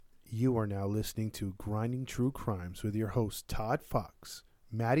You are now listening to Grinding True Crimes with your hosts Todd Fox,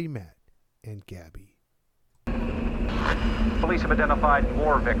 Maddie Matt, and Gabby. Police have identified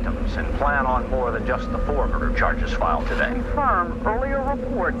more victims and plan on more than just the 4 murder charges filed today. Confirm earlier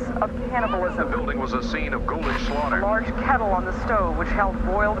reports of cannibalism. The building was a scene of ghoulish slaughter. A large kettle on the stove which held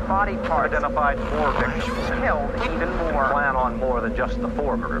boiled body parts. Identified more victims and Killed even more. plan on more than just the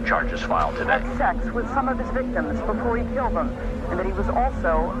 4 murder charges filed today. Had sex with some of his victims before he killed them, and that he was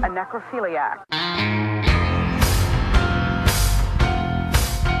also a necrophiliac.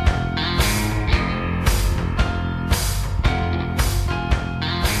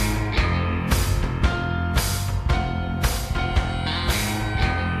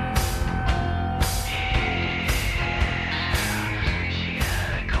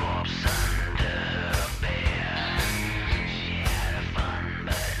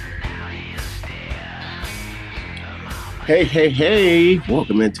 Hey.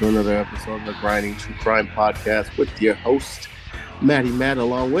 Welcome into another episode of the Grinding True Crime Podcast with your host, Maddie Matt,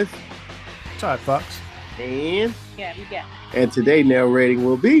 along with Todd Fox. And Gabby. And today narrating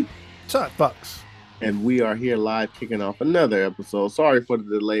will be Todd Fox. And we are here live kicking off another episode. Sorry for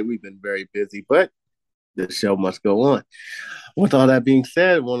the delay. We've been very busy, but the show must go on. With all that being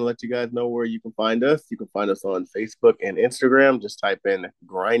said, I want to let you guys know where you can find us. You can find us on Facebook and Instagram. Just type in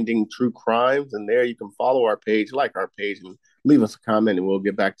Grinding True Crimes, and there you can follow our page, like our page, and leave us a comment, and we'll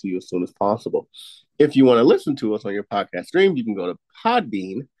get back to you as soon as possible. If you want to listen to us on your podcast stream, you can go to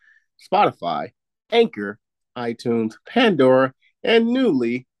Podbean, Spotify, Anchor, iTunes, Pandora, and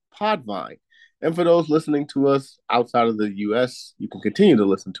newly Podvine. And for those listening to us outside of the U.S., you can continue to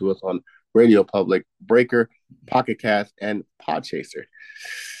listen to us on Radio Public, Breaker, Pocket Cast, and Podchaser.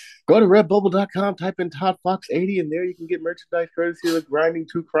 Go to redbubble.com, type in Todd Fox 80, and there you can get merchandise courtesy of Grinding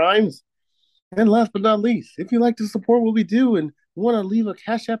True Crimes. And last but not least, if you like to support what we do and want to leave a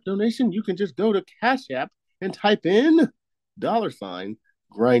Cash App donation, you can just go to Cash App and type in $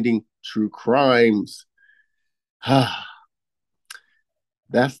 Grinding True Crimes.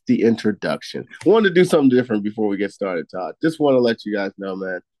 That's the introduction. I wanted to do something different before we get started, Todd. Just want to let you guys know,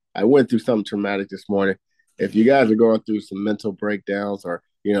 man, I went through something traumatic this morning. If you guys are going through some mental breakdowns or,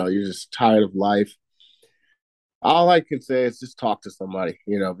 you're just tired of life, all I can say is just talk to somebody,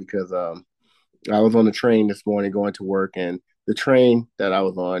 because I was on the train this morning going to work, and the train that I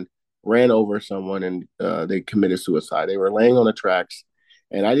was on ran over someone, and they committed suicide. They were laying on the tracks,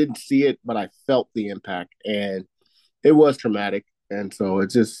 and I didn't see it, but I felt the impact, and it was traumatic. And so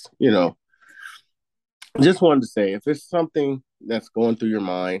it's just, just wanted to say, if it's something that's going through your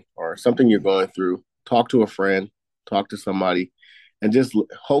mind or something you're going through, talk to a friend, talk to somebody, and just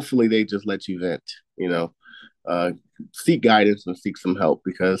hopefully they just let you vent, seek guidance and seek some help,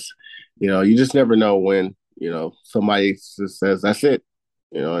 because, you just never know when, somebody just says, that's it,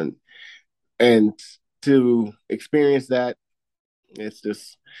 and to experience that, it's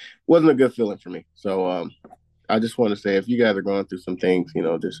just wasn't a good feeling for me. So, I just want to say, if you guys are going through some things,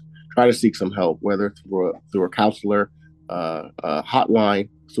 just try to seek some help, whether through a counselor, a hotline,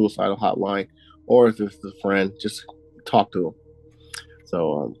 suicidal hotline, or if it's a friend, just talk to them.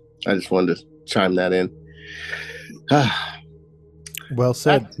 So I just wanted to chime that in. Well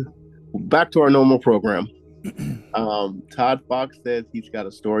said. Back to our normal program. Todd Fox says he's got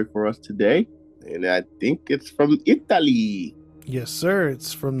a story for us today, and I think it's from Italy. Yes, sir.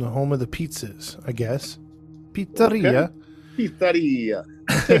 It's from the home of the pizzas, I guess. Pizzeria. Okay. Pizzeria.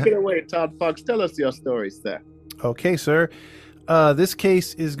 Take it away, Todd Fox. Tell us your story, sir. Okay, sir. This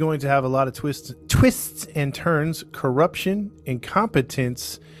case is going to have a lot of twists and turns, corruption,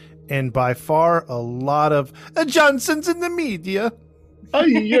 incompetence, and by far a lot of Johnsons in the media. We're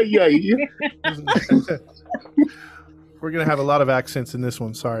going to have a lot of accents in this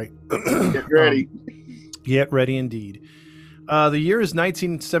one. Sorry. Get ready. Get ready indeed. The year is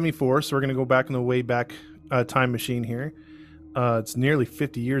 1974, so we're going to go back in the way back time machine here. It's nearly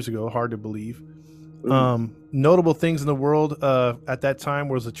 50 years ago. Hard to believe. Notable things in the world at that time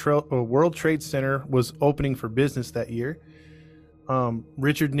was a World Trade Center was opening for business that year.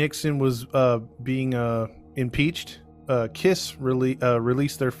 Richard Nixon was being impeached. Kiss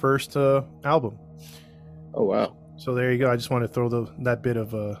released their first album. Oh, wow. So there you go. I just want to throw that bit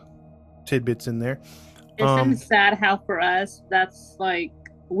of tidbits in there. Isn't it sad how for us, that's like,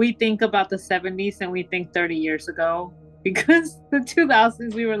 we think about the 70s and we think 30 years ago, because the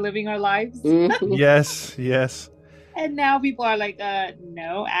 2000s we were living our lives. Mm-hmm. Yes. And now people are like,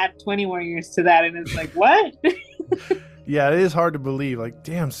 no, add 20 more years to that. And it's like, what? Yeah, it is hard to believe. Like,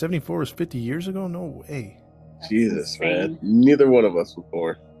 damn, 74 was 50 years ago? No way. Jesus, man. Neither one of us were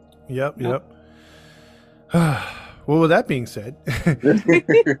born. Yep. Well, Well, with that being said,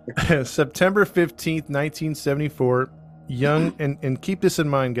 September 15th, 1974, young, and keep this in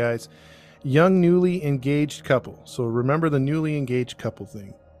mind, guys, young newly engaged couple. So remember the newly engaged couple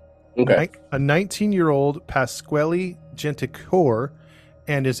thing. Okay. A 19-year-old Pasquale Genticore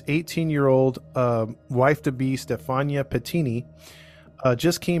and his 18-year-old wife-to-be Stefania Pettini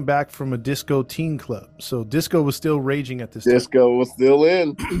just came back from a disco teen club. So disco was still raging at this time. Disco was still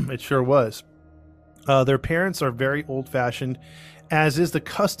in. It sure was. Their parents are very old-fashioned, as is the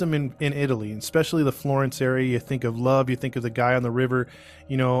custom in Italy, especially the Florence area. You think of love, you think of the guy on the river.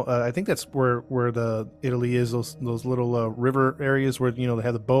 You know, I think that's where the Italy is, those little river areas where, you know, they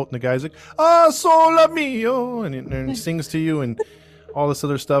have the boat and the guy's like, ah, sole mio, and he sings to you and all this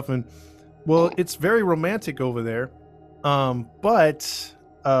other stuff. And, well, it's very romantic over there. But,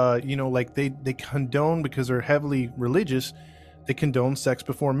 you know, like they condone, because they're heavily religious, they condone sex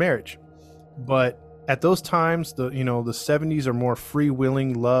before marriage. But at those times, the 70s are more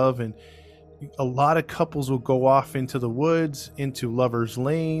free-willing love, and a lot of couples will go off into the woods, into lovers'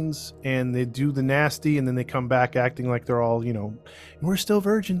 lanes, and they do the nasty, and then they come back acting like they're all, you know, we're still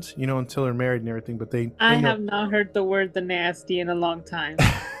virgins, you know, until they're married and everything. But I have not heard the word "the nasty" in a long time.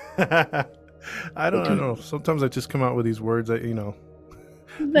 I don't know. Sometimes I just come out with these words that, you know,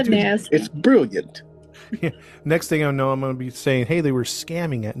 The nasty. It's brilliant. Yeah. Next thing I know, I'm going to be saying, hey, they were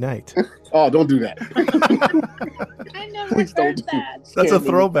scamming at night. Oh, don't do that. I never Please heard don't. that. That's a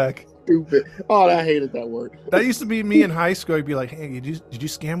throwback. Stupid. Oh, I hated that word. That used to be me in high school. I'd be like, hey, did you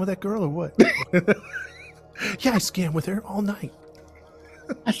scam with that girl or what? Yeah, I scammed with her all night.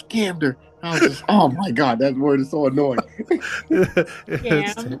 I scammed her. I was just, oh my God, that word is so annoying.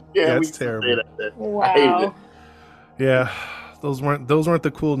 It's terrible. Wow. Yeah, those weren't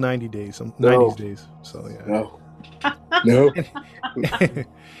the cool 90s days. So yeah. No.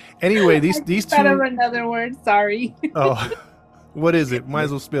 Anyway, these two. Out of another word. Sorry. Oh, what is it? Might as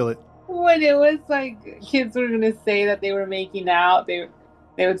well spill it. When it was like kids were gonna say that they were making out, they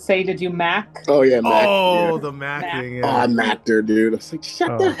would say, "Did you mac?" Oh yeah, Mac. Oh, yeah. the Mac thing. Oh, Yeah. I macked her, dude. I was like,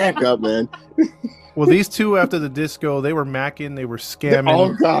 shut the heck up, man. Well, these two after the disco, they were macking, they were scamming.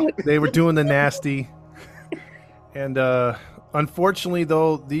 Oh God. They were doing the nasty. And unfortunately,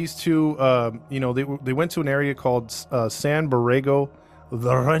 though, these two, they went to an area called San Borrego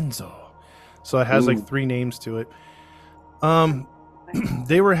Lorenzo. So it has like 3 names to it.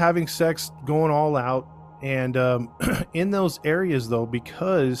 They were having sex, going all out. And in those areas, though,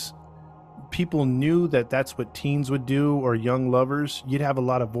 because people knew that that's what teens would do, or young lovers, you'd have a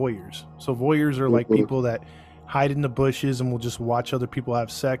lot of voyeurs. So voyeurs are like people that hide in the bushes and will just watch other people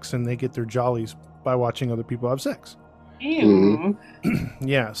have sex, and they get their jollies by watching other people have sex. Ew.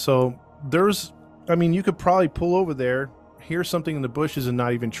 Yeah, so you could probably pull over there, hear something in the bushes, and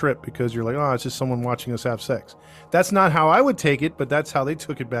not even trip, because you're like, oh, it's just someone watching us have sex. That's not how I would take it, but that's how they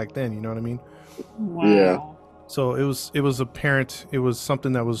took it back then, you know what I mean? Wow. Yeah. So it was apparent, it was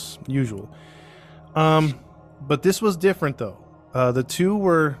something that was usual. But this was different, though. The two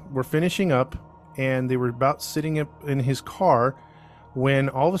were finishing up, and they were about sitting up in his car when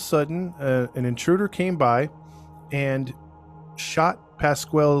all of a sudden an intruder came by and shot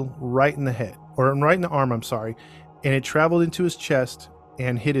Pasquale right in the head, or right in the arm, I'm sorry, and it traveled into his chest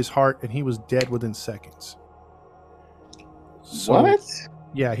and hit his heart, and he was dead within seconds. So, What?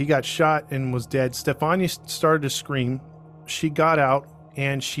 yeah, he got shot and was dead. Stefania started to scream. She got out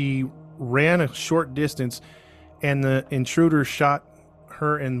and she ran a short distance, and the intruder shot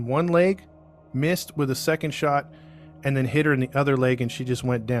her in one leg, missed with a second shot, and then hit her in the other leg, and she just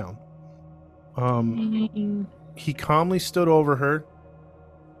went down. He calmly stood over her,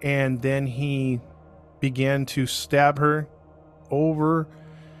 and then he began to stab her over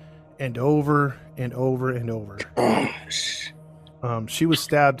and over and over and over. She was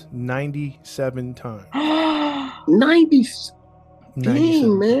stabbed 97 times. 90. 97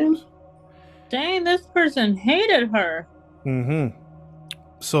 Dang, man. times. Dang, this person hated her. Mm-hmm.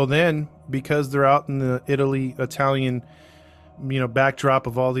 So then, because they're out in the Italian, backdrop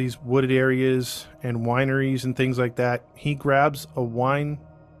of all these wooded areas and wineries and things like that, he grabs a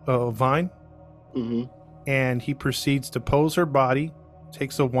vine, and he proceeds to pose her body,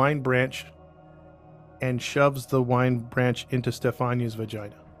 takes a wine branch, and shoves the wine branch into Stefania's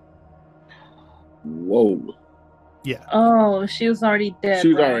vagina. Whoa. Yeah. Oh, she was already dead. She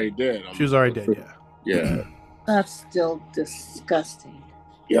was right? already dead. She was already dead, yeah. Yeah. That's still disgusting.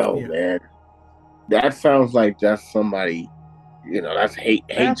 Yo, Yeah. man. That sounds like that's somebody, that's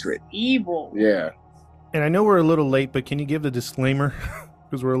hatred. Evil. Yeah. And I know we're a little late, but can you give the disclaimer?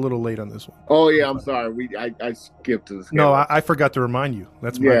 Because we're a little late on this one. Oh, yeah, I'm sorry. I skipped to this. No, I forgot to remind you.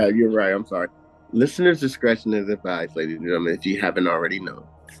 That's my Yeah, you're right. I'm sorry. Listener's discretion is advised, ladies and gentlemen, if you haven't already known.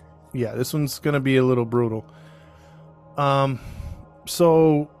 Yeah, this one's going to be a little brutal.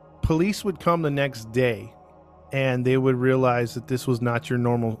 So police would come the next day and they would realize that this was not your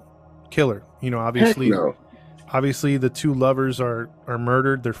normal killer. You know, obviously, Heck no. obviously the two lovers are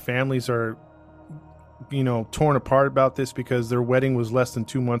murdered. Their families are, you know, torn apart about this because their wedding was less than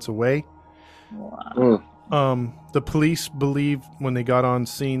 2 months away. Wow. The police believed when they got on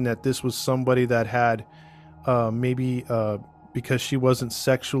scene that this was somebody that had maybe because she wasn't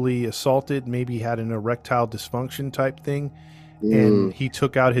sexually assaulted, maybe had an erectile dysfunction type thing, and he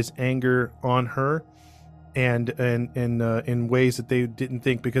took out his anger on her, and in ways that they didn't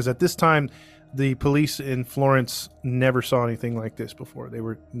think, because at this time the police in Florence never saw anything like this before. They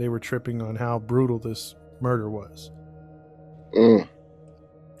were tripping on how brutal this murder was.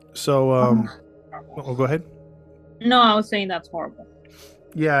 So oh, go ahead. No, I was saying that's horrible.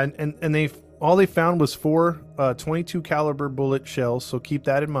 Yeah, and they found was 4 .22 caliber bullet shells, so keep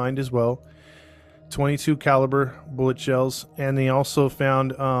that in mind as well. 22 caliber bullet shells, and they also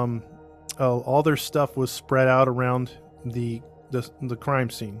found all their stuff was spread out around the crime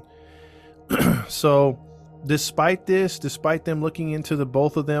scene. So despite them looking into the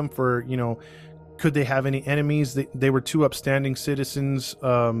both of them for, you know, could they have any enemies, they were 2 upstanding citizens,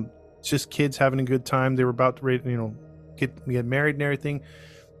 just kids having a good time. They were about to, you know, get married and everything.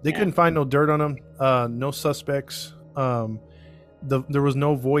 They couldn't find no dirt on them, no suspects. There was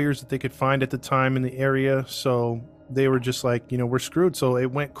no voyeurs that they could find at the time in the area, so they were just like, you know, we're screwed. So it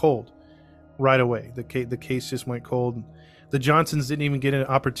went cold right away. The case just went cold. The Johnsons didn't even get an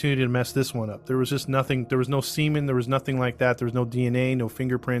opportunity to mess this one up. There was just nothing. There was no semen. There was nothing like that. There was no DNA, no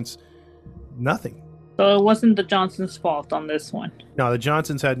fingerprints, nothing. So it wasn't the Johnsons' fault on this one. No, the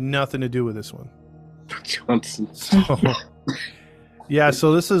Johnsons had nothing to do with this one. Johnson. So, yeah,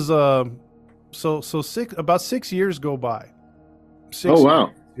 so this is about 6 years go by. 6 Oh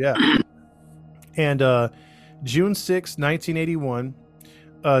wow. years, yeah. And June 6, 1981,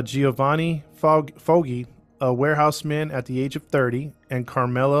 Giovanni Foggi, a warehouseman at the age of 30, and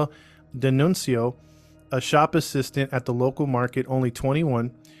Carmela D'Annunzio, a shop assistant at the local market, only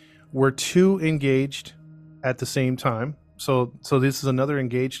 21, were 2 engaged at the same time. So this is another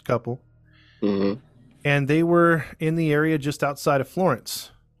engaged couple. Mm-hmm. And they were in the area just outside of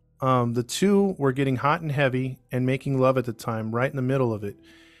Florence. The 2 were getting hot and heavy and making love at the time, right in the middle of it,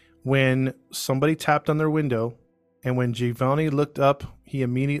 when somebody tapped on their window, and when Giovanni looked up, he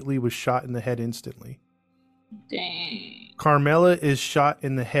immediately was shot in the head instantly. Dang. Carmela is shot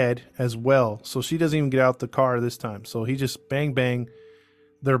in the head as well, so she doesn't even get out the car this time. So he just bang bang.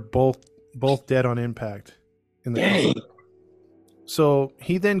 They're both dead on impact in the car. So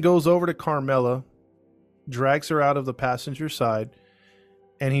he then goes over to Carmela, drags her out of the passenger side,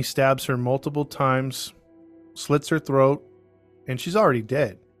 and he stabs her multiple times, slits her throat, and she's already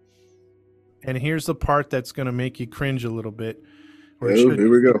dead. And here's the part that's going to make you cringe a little bit. Here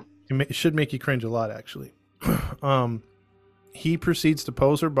we go. It should make you cringe a lot, actually. He proceeds to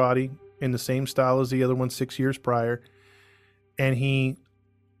pose her body in the same style as the other one 6 years prior, and he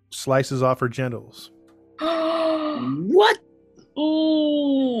slices off her genitals. What?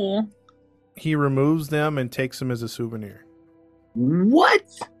 Ooh. He removes them and takes them as a souvenir. What?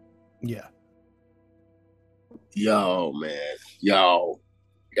 Yeah. Yo, man. Yo.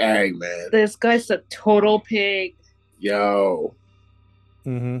 Dang, man. This guy's a total pig. Yo.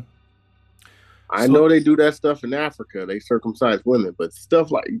 Mm-hmm. I know they do that stuff in Africa. They circumcise women, but stuff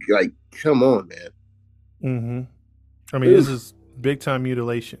like come on, man. Mm-hmm. I mean, this is big time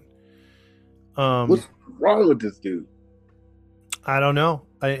mutilation. What's wrong with this dude? I don't know.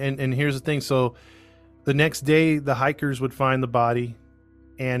 And here's the thing. So the next day, the hikers would find the body,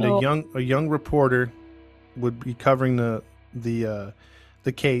 and a young reporter would be covering the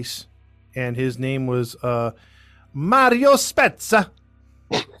case, and his name was Mario Spezza.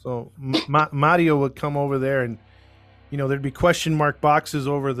 So Mario would come over there, and you know there'd be question mark boxes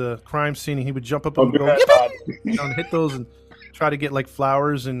over the crime scene, and he would jump up and go, and hit those and try to get like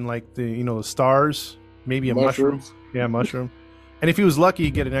flowers and like the the stars, maybe a mushroom. Yeah, mushroom. And if he was lucky,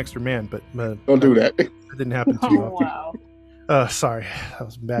 he'd get an extra man. But don't do that. That didn't happen too often. Wow. Sorry, that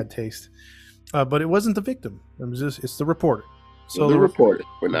was bad taste. But it wasn't the victim. It's the reporter. So the reporter.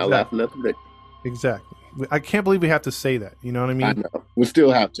 We're not laughing at the victim. Exactly. I can't believe we have to say that. You know what I mean? I know. We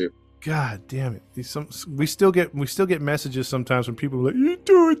still have to. God damn it! We still get messages sometimes when people are like, "You're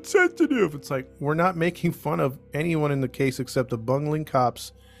too insensitive." It's like we're not making fun of anyone in the case except the bungling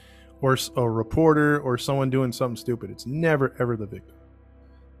cops, or a reporter, or someone doing something stupid. It's never ever the victim.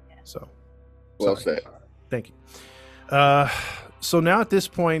 So, well said. Thank you. So now at this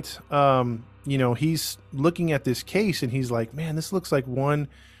point, he's looking at this case and he's like, man, this looks like one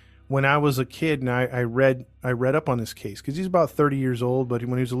when I was a kid, and I read up on this case because he's about 30 years old, but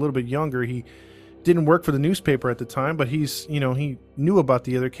when he was a little bit younger, he didn't work for the newspaper at the time, but he knew about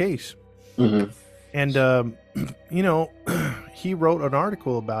the other case. Mm-hmm. And he wrote an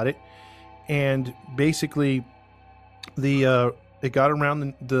article about it, and basically it got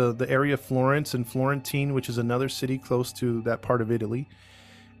around the area of Florence and Florentine, which is another city close to that part of Italy,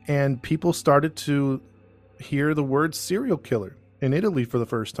 and people started to hear the word serial killer in Italy for the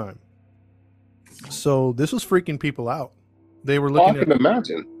first time. So this was freaking people out. They were looking I can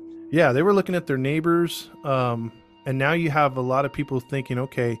imagine. Yeah, they were looking at their neighbors, and now you have a lot of people thinking,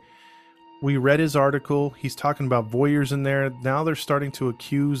 okay, we read his article. He's talking about voyeurs in there. Now they're starting to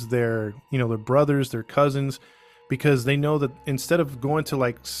accuse their brothers, their cousins, because they know that instead of going to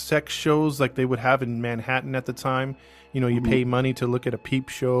like sex shows like they would have in Manhattan at the time, you pay money to look at a peep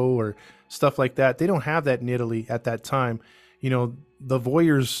show or stuff like that. They don't have that in Italy at that time. The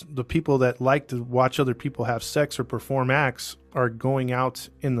voyeurs, the people that like to watch other people have sex or perform acts, are going out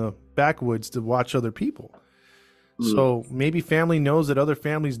in the backwoods to watch other people. So maybe family knows that other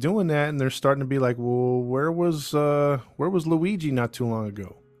families doing that, and they're starting to be like, well, where was Luigi not too long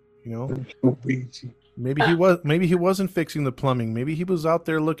ago? Luigi. Maybe he wasn't fixing the plumbing. Maybe he was out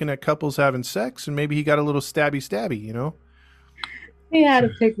there looking at couples having sex, and maybe he got a little stabby. He had to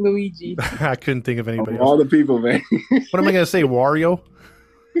pick Luigi. I couldn't think of anybody else. All the people, man. What am I going to say? Wario?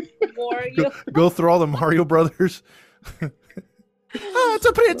 Wario. Go through all the Mario brothers. It's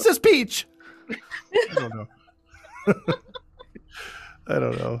a Princess Peach. I don't know. I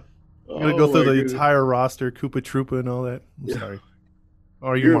don't know. I'm going to go through the entire roster, Koopa Troopa and all that. I'm sorry.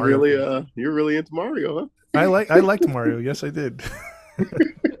 Oh, you're Mario. You're really into Mario, huh? I liked Mario. Yes, I did.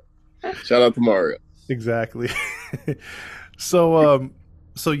 Shout out to Mario. Exactly. So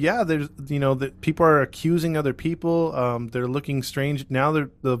yeah, there's that people are accusing other people. They're looking strange now.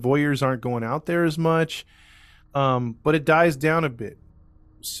 The voyeurs aren't going out there as much, but it dies down a bit.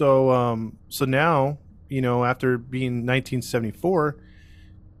 So now after being 1974,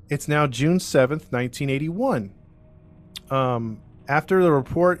 it's now June 7th, 1981. After the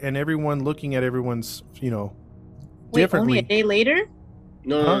report and everyone looking at everyone's differently. Only a day later?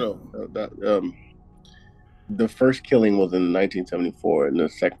 No. The first killing was in 1974, and the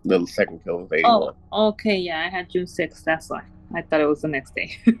second killing was 81. Oh, okay, yeah, I had June 6th. That's why I thought it was the next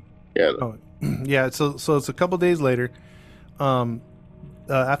day. Yeah. Oh, yeah. So it's a couple days later.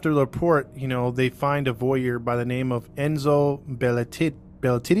 After the report, they find a voyeur by the name of Enzo Belletti.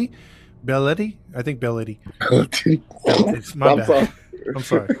 I think Belletti. It's my bad. Sorry. I'm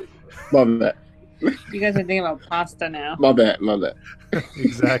sorry. My bad. You guys are thinking about pasta now. My bad.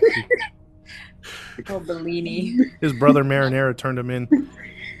 Exactly. Oh, Bellini. His brother Marinara turned him in.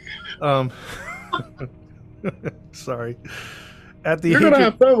 Sorry. You're gonna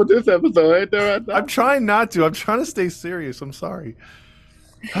have fun with this episode, ain't there? Right now? I'm trying not to. I'm trying to stay serious. I'm sorry.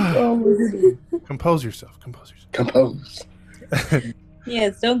 Oh my goodness. Compose yourself. Compose.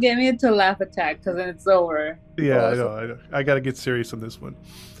 Yes, don't get me into a laugh attack because then it's over. Yeah, I know. I got to get serious on this one.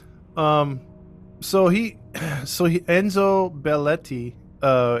 So Enzo Belletti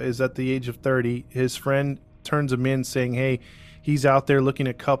is at the age of 30. His friend turns him in saying, hey, he's out there looking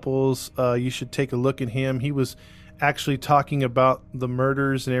at couples. You should take a look at him. He was actually talking about the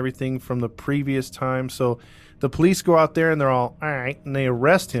murders and everything from the previous time. So the police go out there and they're all right, and they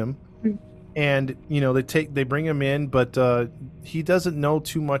arrest him. And they bring him in, but he doesn't know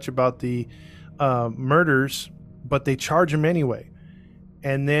too much about the murders, but they charge him anyway.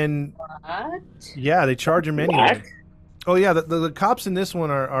 And then What? Yeah, they charge him anyway. What? Oh yeah, the cops in this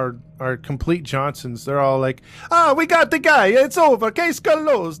one are complete Johnsons. They're all like, we got the guy. It's over. Case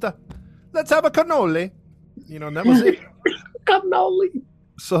closed. Let's have a cannoli. And that was it. Cannoli.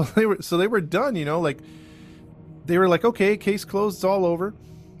 So they were done. They were like, okay, case closed. It's all over.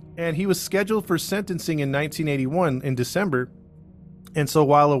 And he was scheduled for sentencing in 1981 in December. And so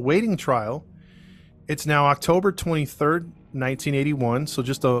while awaiting trial, it's now October 23rd, 1981. So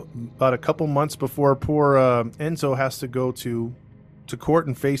just about a couple months before poor Enzo has to go to court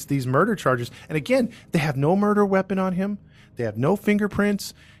and face these murder charges. And again, they have no murder weapon on him. They have no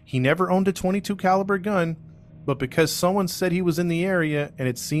fingerprints. He never owned a .22 caliber gun. But because someone said he was in the area and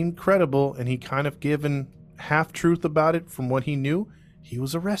it seemed credible and he kind of given half truth about it from what he knew, he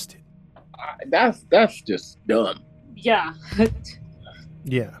was arrested. That's just dumb. Yeah.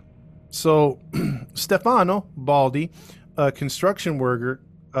 Yeah. So Stefano Baldi, a construction worker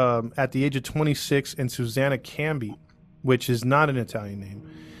at the age of 26, and Susanna Cambi, which is not an Italian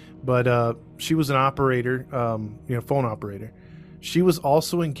name, but she was an operator, phone operator. She was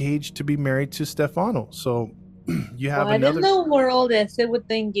also engaged to be married to Stefano. So you have What another, in the world is it with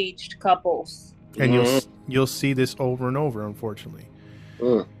the engaged couples? and you'll see this over and over, unfortunately.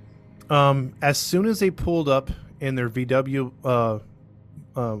 As soon as they pulled up in their VW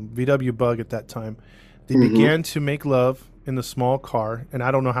bug at that time, they began to make love in the small car, and I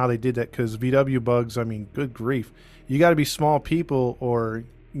don't know how they did that because VW bugs, I mean, good grief, you got to be small people, or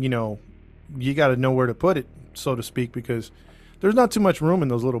you got to know where to put it, so to speak, because there's not too much room in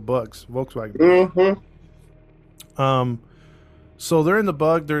those little bugs, Volkswagen. So they're in the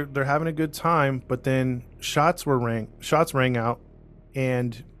bug, they're having a good time, but then shots rang out,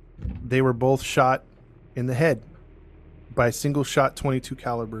 and they were both shot in the head by a single shot 22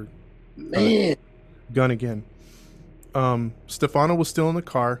 caliber gun again. Stefano was still in the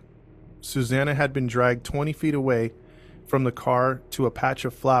car. Susanna had been dragged 20 feet away from the car to a patch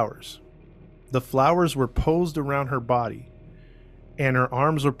of flowers. The flowers were posed around her body, and her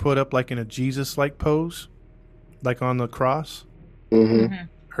arms were put up like in a Jesus-like pose, like on the cross.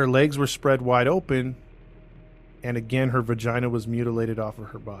 Her legs were spread wide open, and again, her vagina was mutilated off of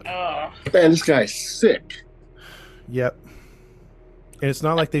her body. Man, this guy's sick. Yep. And it's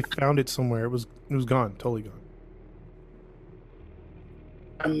not like they found it somewhere. It was gone, totally gone.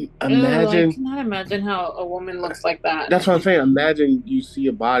 Imagine. I cannot imagine how a woman looks like that. That's what I'm saying. Imagine you see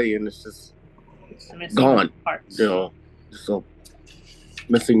a body and it's just gone. Parts. So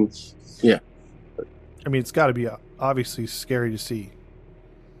missing. Yeah. I mean, it's got to be obviously scary to see.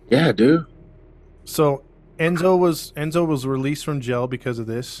 Yeah, dude. So Enzo was released from jail because of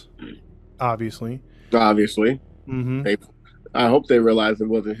this. Obviously. I hope they realized it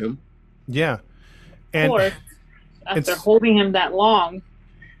wasn't him. Yeah. And of course, after holding him that long.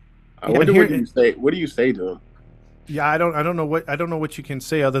 I wonder what you say. What do you say to him? Yeah, I don't know what you can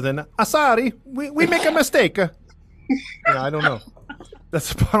say other than sorry, we make a mistake. Yeah, I don't know.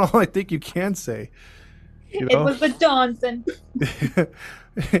 That's about all I think you can say. It was the Johnson.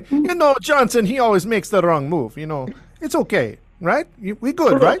 Johnson, he always makes the wrong move. It's okay, right? We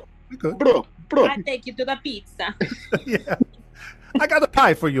good, right? We good. Bro. I take you to the pizza. Yeah. I got a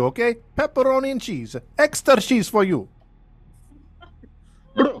pie for you, okay? Pepperoni and cheese. Extra cheese for you.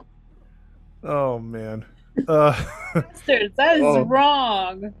 Bro. Oh, man. That is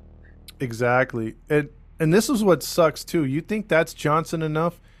wrong. Exactly. And this is what sucks, too. You think that's Johnson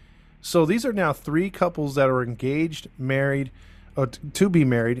enough? So these are now 3 couples that are engaged, married, to be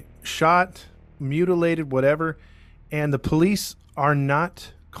married, shot, mutilated, whatever. And the police are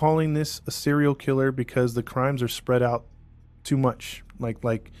not calling this a serial killer because the crimes are spread out too much. Like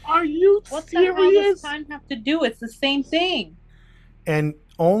are you serious? What the hell does time have to do? It's the same thing. And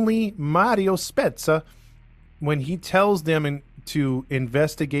only Mario Spezza, when he tells them to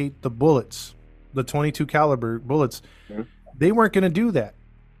investigate the bullets, the 22 caliber bullets, they weren't going to do that.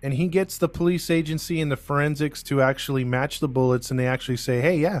 And he gets the police agency and the forensics to actually match the bullets, and they actually say,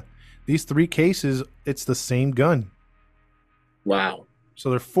 hey, yeah, these 3 cases, it's the same gun. Wow. So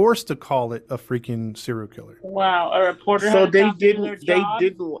they're forced to call it a freaking serial killer. Wow. A reporter. So they didn't.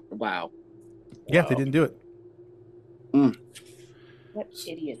 Wow. Yeah, they didn't do it. What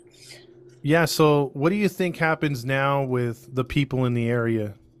idiots. Yeah. So what do you think happens now with the people in the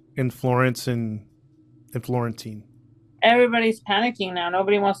area, in Florence and Florentine? Everybody's panicking now.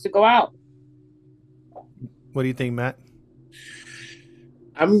 Nobody wants to go out. What do you think, Matt?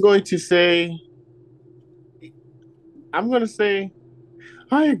 I'm going to say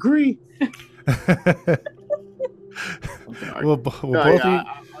I agree. Well, both of you.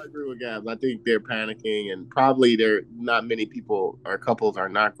 I agree with Gabs. I think they're panicking, and probably there not many people or couples are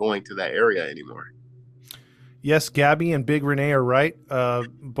not going to that area anymore. Yes, Gabby and Big Renee are right.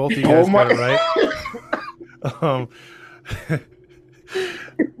 Both of you guys got it right.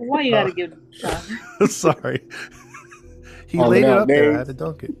 Why you gotta give sorry. He laid it up there. I had to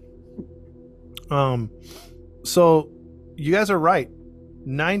dunk it. So you guys are right.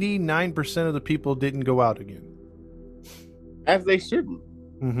 99% of the people didn't go out again. As they shouldn't.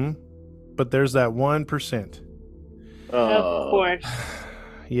 Mm-hmm. But there's that 1%. Of course.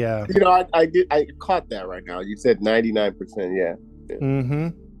 Yeah. I caught that right now. You said 99%, yeah. Mm-hmm.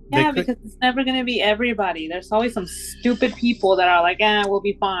 Yeah, because it's never going to be everybody. There's always some stupid people that are like, we'll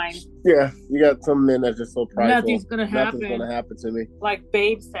be fine. Yeah, you got some men that's just so prideful. Nothing's going to happen. Nothing's going to happen to me. Like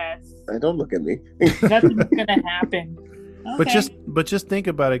Babe says. Hey, don't look at me. Nothing's going to happen. Okay. But just think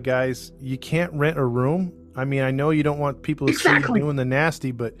about it, guys. You can't rent a room. I mean, I know you don't want people to see you doing the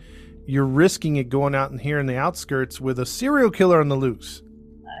nasty, but you're risking it going out in here in the outskirts with a serial killer on the loose.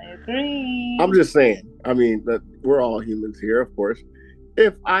 I agree. I'm just saying. I mean, we're all humans here, of course.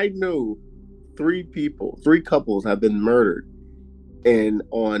 If I knew 3 couples have been murdered and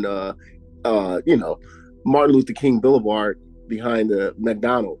on you know, Martin Luther King Boulevard behind the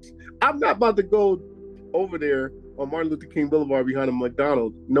McDonald's. I'm not about to go over there on Martin Luther King Boulevard behind a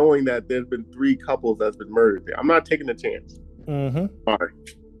McDonald's, knowing that there's been 3 couples that's been murdered there. I'm not taking a chance. Mm-hmm. Sorry.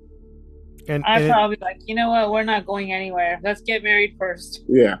 I'd probably like, you know what? We're not going anywhere. Let's get married first.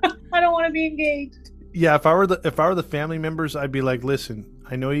 Yeah. I don't want to be engaged. Yeah, if I were the family members, I'd be like, listen,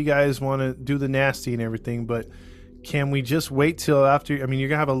 I know you guys want to do the nasty and everything, but can we just wait till after? I mean, you're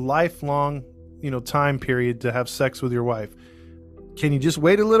gonna have a lifelong, time period to have sex with your wife. Can you just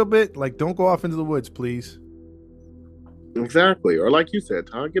wait a little bit? Like, don't go off into the woods, please. Exactly. Or like you said,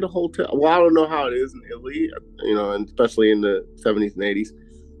 Todd, get a hotel. Well, I don't know how it is in Italy, and especially in the 70s and 80s.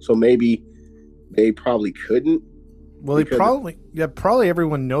 So maybe they probably couldn't. Well, probably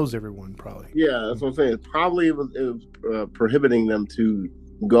everyone knows everyone, probably. Yeah, that's what I'm saying. Probably it was prohibiting them to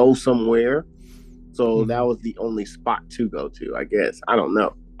go somewhere. So that was the only spot to go to, I guess. I don't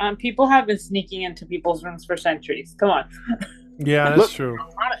know. People have been sneaking into people's rooms for centuries. Come on. Yeah, that's true.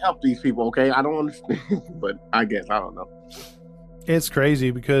 I'm trying to help these people, okay? I don't understand, but I guess I don't know. It's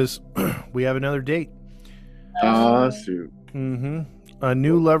crazy because we have another date. Shoot. Mm-hmm. A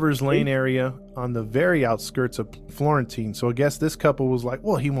new Lover's Lane area on the very outskirts of Florentine. So I guess this couple was like,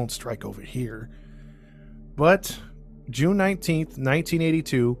 well, he won't strike over here. But June 19th,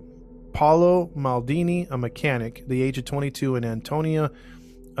 1982, Paolo Maldini, a mechanic, the age of 22, and Antonia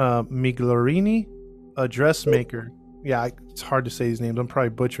Migliorini, a dressmaker. Yeah, it's hard to say these names. I'm probably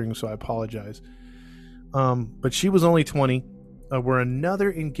butchering, so I apologize. But she was only 20. Were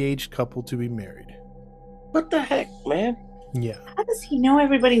another engaged couple to be married. What the heck, man? Yeah. How does he know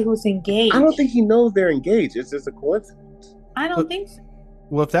everybody who's engaged? I don't think he knows they're engaged. It's just a coincidence. I don't think so.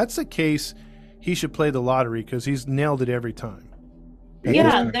 Well, if that's the case, he should play the lottery because he's nailed it every time.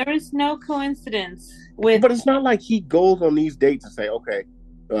 Yeah, there is no coincidence with. But it's not like he goes on these dates and say, okay,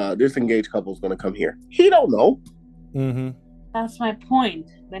 this engaged couple is going to come here. He don't know. Mm-hmm. That's my point.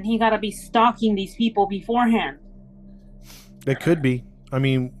 Then he got to be stalking these people beforehand. It could be. I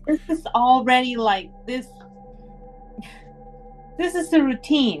mean, this is already like this. This is the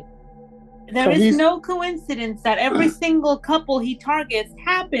routine. There is no coincidence that every single couple he targets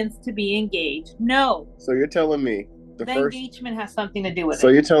happens to be engaged. No. So you're telling me the engagement has something to do with it. So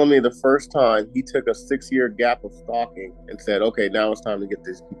you're telling me the first time he took a 6-year gap of stalking and said, okay, now it's time to get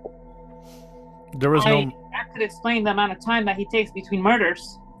these people. That could explain the amount of time that he takes between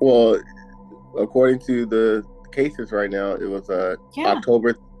murders. Well, according to the cases right now, it was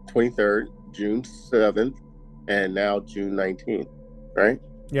October 23rd, June 7th, and now June 19th, right?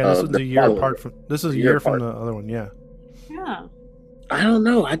 Yeah, this is a year apart from. This is a year from the other one. Yeah. Yeah. I don't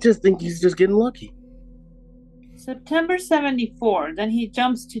know. I just think he's just getting lucky. September 74. Then he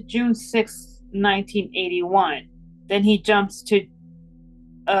jumps to June 6th, 1981. Then he jumps to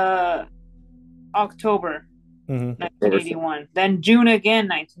October 1981. Then June again,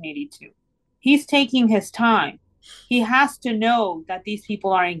 1982. He's taking his time. He has to know that these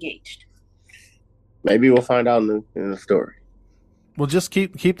people are engaged. Maybe we'll find out in the story. Well, just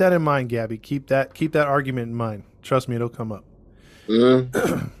keep that in mind, Gabby. Keep that argument in mind. Trust me, it'll come up.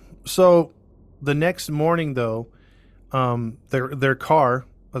 Mm-hmm. So the next morning, though, their car,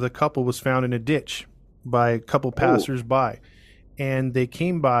 the couple, was found in a ditch by a couple passers-by. And they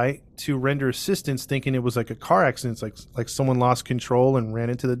came by to render assistance, thinking it was like a car accident, like someone lost control and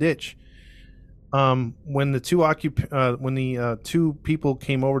ran into the ditch. When the two people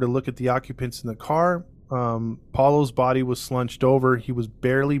came over to look at the occupants in the car, Paulo's body was slunched over. He was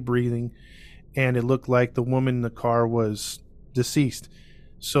barely breathing, and it looked like the woman in the car was deceased.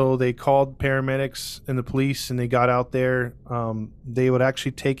 So they called paramedics and the police, and they got out there. They would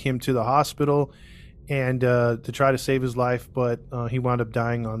actually take him to the hospital and to try to save his life, but he wound up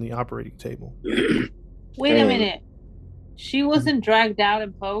dying on the operating table. Wait a minute. She wasn't dragged out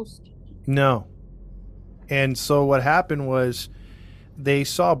in post? No. And so what happened was they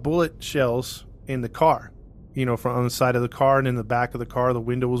saw bullet shells in the car, from on the side of the car, and in the back of the car, the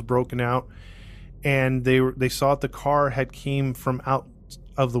window was broken out. And they saw that the car had came from out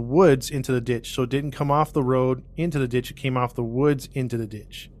of the woods into the ditch. So it didn't come off the road into the ditch. It came off the woods into the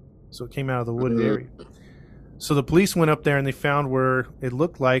ditch. So it came out of the wooded area. So the police went up there and they found where it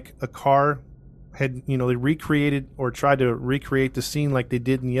looked like a car had, they recreated or tried to recreate the scene like they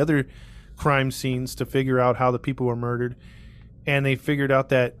did in the other crime scenes to figure out how the people were murdered. And they figured out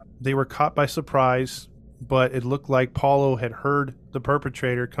that they were caught by surprise, but it looked like Paulo had heard the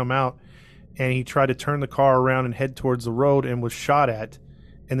perpetrator come out, and he tried to turn the car around and head towards the road and was shot at,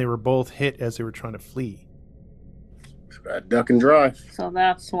 and they were both hit as they were trying to flee. Duck and drive. So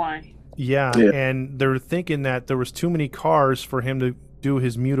that's why. Yeah, Yeah. and they're thinking that there was too many cars for him to do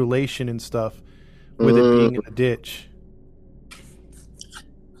his mutilation and stuff with it Mm, being in a ditch.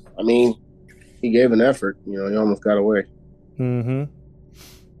 I mean, he gave an effort. You know, he almost got away. Mm-hmm.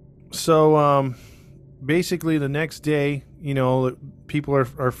 So, basically the next day, people are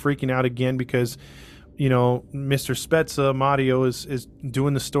freaking out again because, Mr. Spezza, Mario, is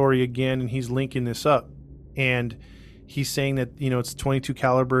doing the story again, and he's linking this up. And he's saying that, it's 22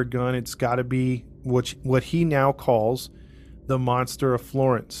 caliber gun. It's got to be what he now calls the Monster of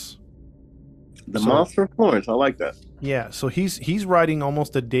Florence. The So, Monster of Florence. I like that. yeah, so he's writing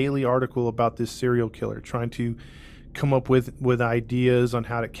almost a daily article about this serial killer, trying to come up with ideas on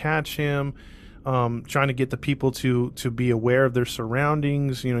how to catch him, trying to get the people to be aware of their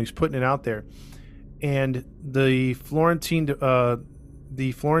surroundings. He's putting it out there, and the Florentine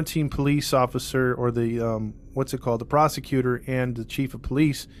police officer, or the what's it called, the prosecutor and the chief of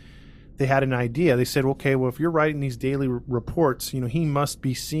police, they had an idea. They said, okay, well, if you're writing these daily reports, he must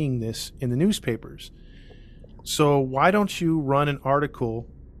be seeing this in the newspapers. So why don't you run an article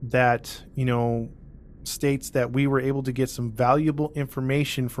that, states that we were able to get some valuable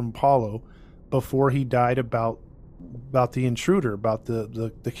information from Paulo before he died about the intruder, about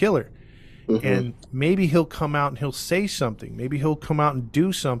the killer. Mm-hmm. And maybe he'll come out and he'll say something. Maybe he'll come out and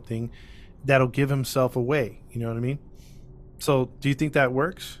do something that'll give himself away. You know what I mean? So do you think that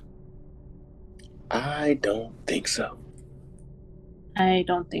works? I don't think so. I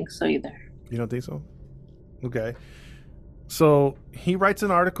don't think so either. You don't think so? Okay. So he writes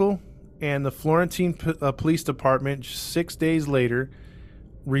an article, and the Florentine Police Department, 6 days later,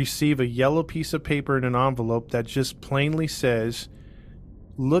 receive a yellow piece of paper in an envelope that just plainly says,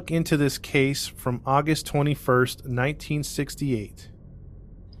 "Look into this case from August 21st, 1968.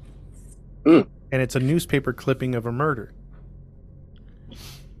 And it's a newspaper clipping of a murder,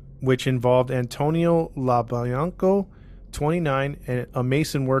 which involved Antonio LaBianco, 29, and a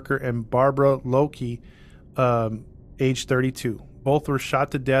mason worker, and Barbara Loki, age 32. Both were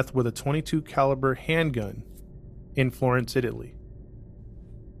shot to death with a 22 caliber handgun in Florence, Italy.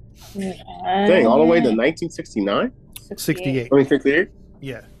 Dang, all the way to 1969? 68. I mean, 68?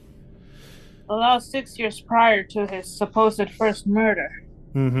 Yeah. Well, that was 6 years prior to his supposed first murder.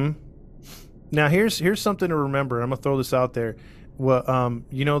 Mm-hmm. Now here's something to remember. I'm gonna throw this out there. Well,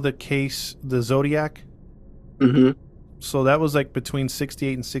 the case, the Zodiac. Mm-hmm. So that was like between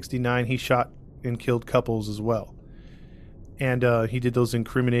 68 and 69. He shot and killed couples as well. And he did those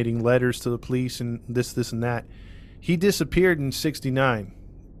incriminating letters to the police and this, and that. He disappeared in 69,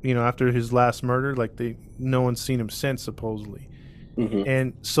 after his last murder. Like, no one's seen him since, supposedly. Mm-hmm.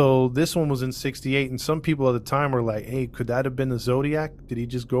 And so this one was in 68, and some people at the time were like, hey, could that have been the Zodiac? Did he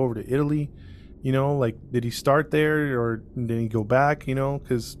just go over to Italy? Did he start there, or did he go back?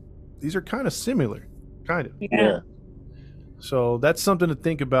 Because these are kind of similar, kind of. Yeah. So that's something to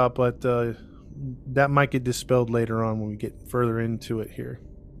think about, but that might get dispelled later on when we get further into it here.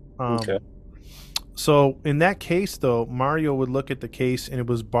 Okay. So in that case, though, Mario would look at the case, and it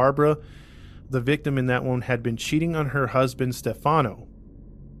was Barbara, the victim in that one, had been cheating on her husband, Stefano.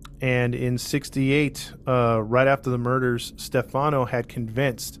 And in 68, right after the murders, Stefano had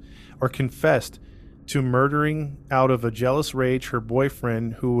confessed to murdering out of a jealous rage her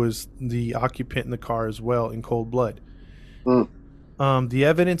boyfriend, who was the occupant in the car as well, in cold blood. The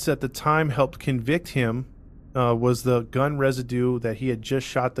evidence at the time helped convict him was the gun residue that he had just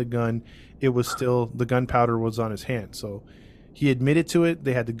shot the gun. It was still, the gunpowder was on his hand. So he admitted to it.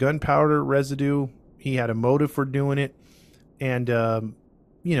 They had the gunpowder residue. He had a motive for doing it. And,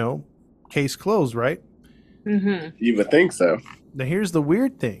 case closed, right? Mm-hmm. You would think so. Now, here's the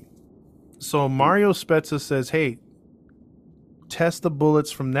weird thing. So Mario Spezza says, hey, test the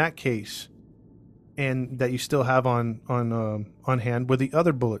bullets from that case and that you still have on hand with the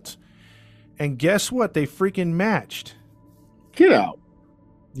other bullets. And guess what? They freaking matched. Get out.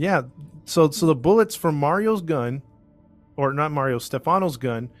 Yeah. So the bullets from Mario's gun, or not Mario, Stefano's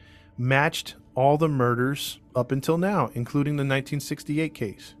gun, matched all the murders up until now, including the 1968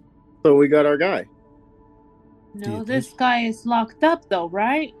 case. So we got our guy. No, this guy is locked up though,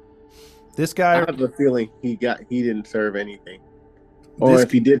 right? This I guy, have the feeling he didn't serve anything. Or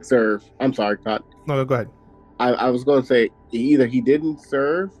if he did serve, I'm sorry, Todd. No, go ahead. I was going to say either he didn't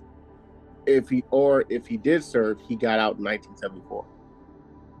serve, if he did serve, he got out in 1974.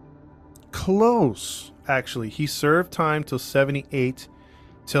 Close, actually. He served time till 78,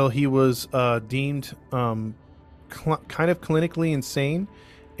 till he was deemed kind of clinically insane,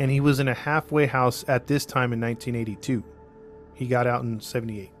 and he was in a halfway house at this time in 1982. He got out in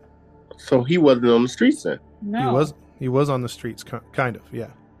 78. So he wasn't on the streets then. No. He was on the streets, kind of, yeah.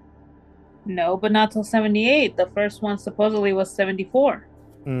 No, but not till 78. The first one supposedly was 74.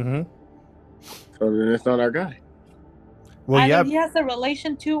 Mm-hmm. So then it's not our guy. Well, Either yeah, he has a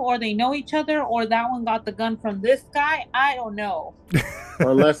relation to, or they know each other, or that one got the gun from this guy. I don't know.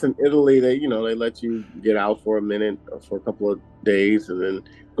 Or unless in Italy they let you get out for a minute or for a couple of days and then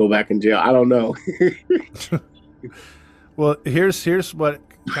go back in jail. I don't know. well, here's what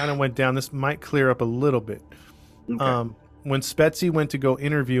kind of went down. This might clear up a little bit. Okay. When Spetsy went to go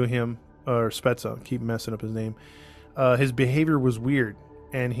interview him, or Spezza, I keep messing up his name, his behavior was weird,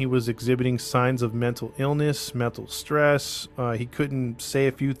 and he was exhibiting signs of mental illness, mental stress. He couldn't say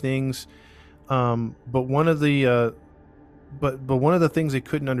a few things, but one of the one of the things they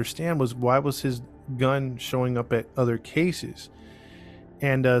couldn't understand was why was his gun showing up at other cases.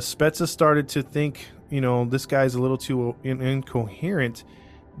 And Spezza started to think, this guy's a little too incoherent.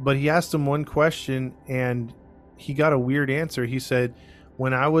 But he asked him one question, and he got a weird answer. He said,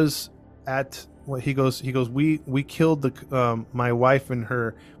 "When I was at," he goes, we killed the my wife and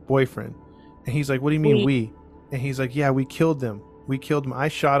her boyfriend." And he's like, "What do you mean we?" And he's like, "Yeah, we killed them. We killed them. I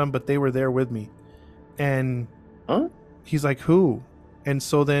shot them, but they were there with me." And Huh? he's like, "Who?" And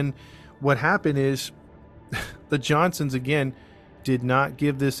so then, what happened is, the Johnsons again did not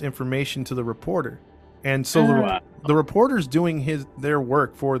give this information to the reporter, and so the reporter's doing their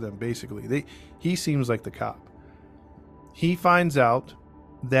work for them. Basically, he seems like the cop. He finds out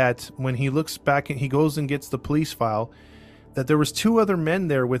that when he looks back, he goes and gets the police file, that there was two other men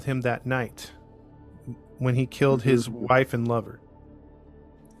there with him that night when he killed his wife and lover.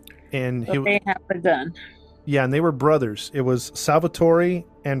 And So they have the gun. Yeah, and they were brothers. It was Salvatore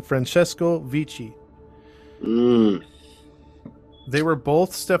and Francesco Vici. Mm. They were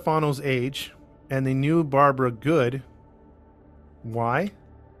both Stefano's age, and they knew Barbara good. Why?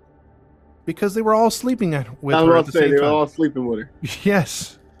 Because they were all sleeping with her at the same time. They were all sleeping with her.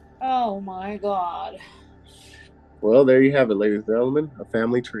 Yes. Oh my God. Well, there you have it, ladies and gentlemen. A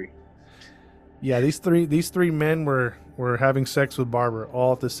family tree. Yeah, these three men were having sex with Barbara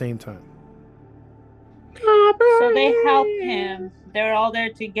all at the same time. So they helped him. They were all there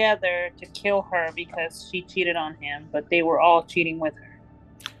together to kill her because she cheated on him, but they were all cheating with her.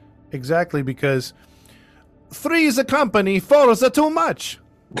 Exactly, because 3 is a company, 4 is a too much.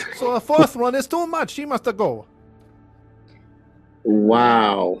 So a fourth one is too much. She must go.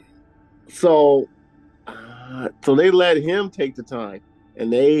 Wow. So they let him take the time,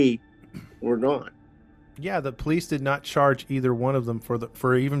 and they were gone. Yeah, the police did not charge either one of them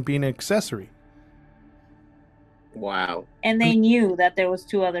for even being an accessory. Wow. And they knew that there was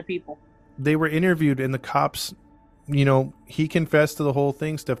 2 other people. They were interviewed, and the cops, he confessed to the whole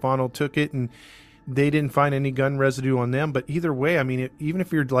thing. Stefano took it, and they didn't find any gun residue on them. But either way, I mean, even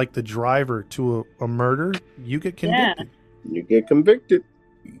if you're like the driver to a murder, you get convicted. Yeah. You get convicted.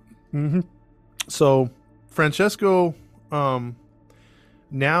 Mm-hmm. So Francesco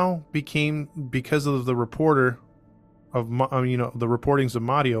now became, because of the reporter of the reportings of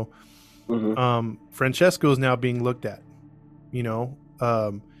Mario, Francesco is now being looked at.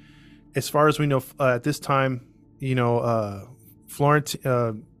 As far as we know, at this time, Florence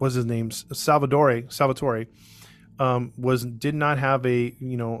was his name, Salvatore did not have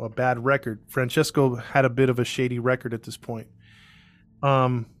a bad record. Francesco had a bit of a shady record at this point.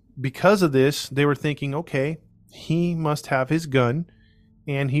 Because of this, they were thinking, okay, he must have his gun,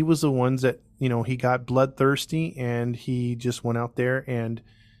 and he was the ones that he got bloodthirsty, and he just went out there and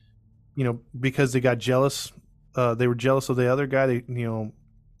because they got jealous. They were jealous of the other guy.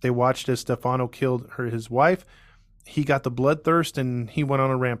 They watched as Stefano killed his wife. He got the bloodthirst, and he went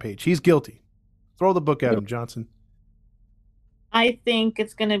on a rampage. He's guilty. Throw the book at him, Johnson. I think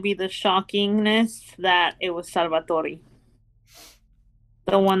it's going to be the shockingness that it was Salvatore.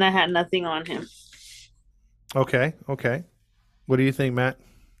 The one that had nothing on him. Okay. What do you think, Matt?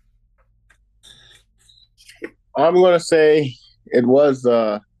 I'm going to say it was,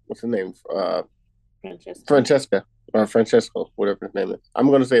 what's his name? Francesco, or Francesco, whatever his name is. I'm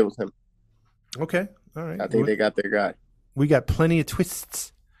going to say it was him. Okay. All right. I think they got their guy. We got plenty of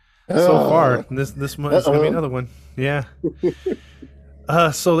twists so far. This is going to be another one. Yeah.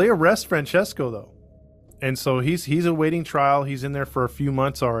 So they arrest Francesco, though. And so he's awaiting trial. He's in there for a few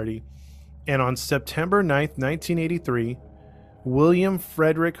months already. And on September 9th, 1983, William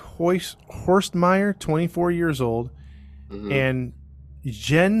Frederick Horstmeyer, 24 years old, and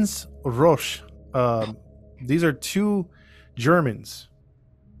Jens Roche, these are 2 Germans.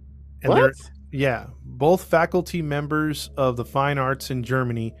 And what? Both faculty members of the fine arts in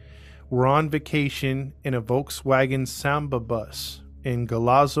Germany were on vacation in a Volkswagen Samba bus in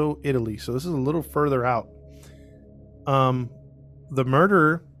Galazzo, Italy. So this is a little further out. The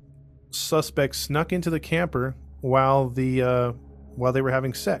murderer suspect snuck into the camper while they were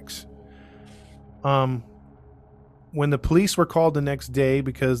having sex. When the police were called the next day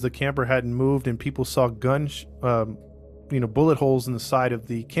because the camper hadn't moved and people saw bullet holes in the side of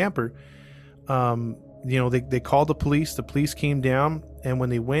the camper, they called the police. The police came down, and when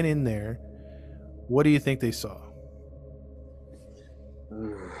they went in there, what do you think they saw?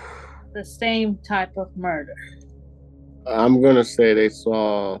 The same type of murder. I'm gonna say they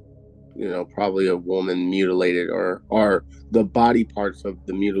saw, probably a woman mutilated or the body parts of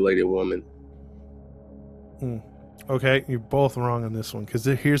the mutilated woman. Okay, you're both wrong on this one because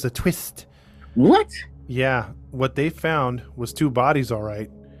here's a twist. What? Yeah, what they found was two bodies, all right,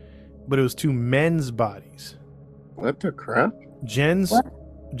 but it was two men's bodies. What the crap? Jens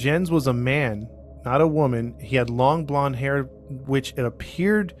was a man, not a woman. He had long blonde hair, which it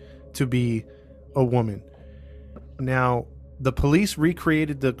appeared to be a woman. Now, the police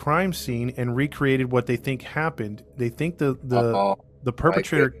recreated the crime scene and recreated what they think happened. They think the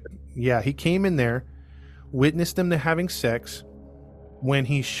perpetrator, he came in there, witnessed them having sex. When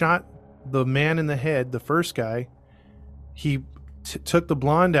he shot the man in the head, the first guy, he took the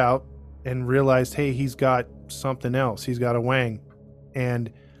blonde out and realized, hey, he's got something else. He's got a wang.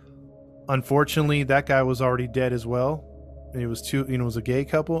 And unfortunately, that guy was already dead as well. And it was it was a gay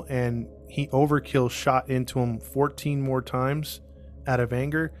couple, and he overkill shot into him 14 more times out of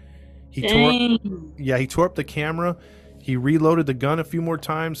anger. He tore up the camera. He reloaded the gun a few more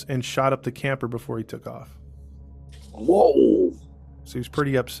times and shot up the camper before he took off. Whoa. So he was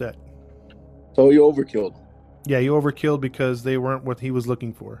pretty upset. So he overkilled. Yeah, he overkilled because they weren't what he was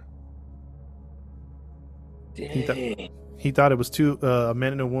looking for. Dang. He thought it was a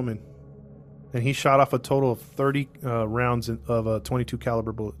man and a woman. And he shot off a total of 30 rounds of 22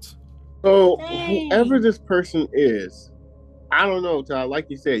 caliber bullets. So whoever this person is, I don't know, Todd. Like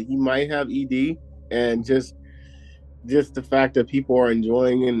you said, he might have ED, and just the fact that people are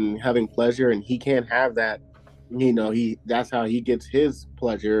enjoying and having pleasure, and he can't have that. That's how he gets his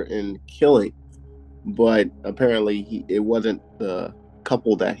pleasure in killing. But apparently, it wasn't the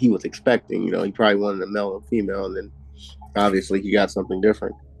couple that he was expecting. He probably wanted a male and female, and then obviously he got something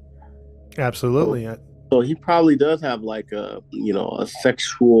different. Absolutely. So he probably does have like a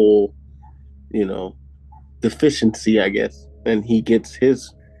sexual, deficiency, I guess, and he gets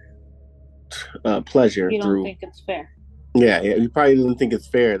his pleasure You through. don't think it's fair? Yeah, he probably doesn't think it's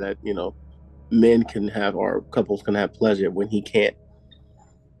fair that men can have, or couples can have pleasure when he can't.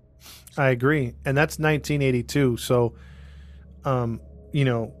 I agree, and that's 1982. So,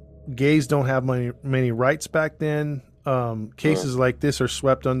 gays don't have many rights back then. Cases like this are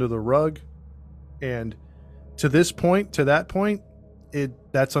swept under the rug, and to that point,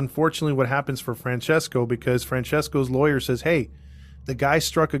 that's unfortunately what happens for Francesco, because Francesco's lawyer says, "Hey, the guy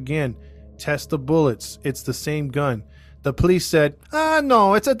struck again. Test the bullets. It's the same gun." The police said,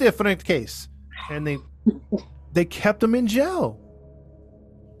 "No, it's a different case," and they kept him in jail.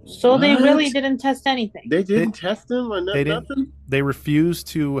 So they really didn't test anything. They didn't test him or nothing? They refused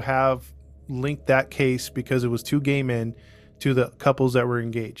to have linked that case because it was two gay men to the couples that were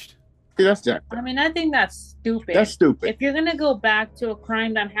engaged. See, that's jacked up. I mean, I think that's stupid. That's stupid. If you're going to go back to a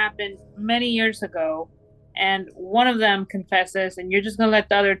crime that happened many years ago and one of them confesses and you're just going to let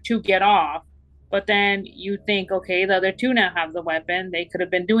the other two get off, but then you think, okay, the other two now have the weapon. They could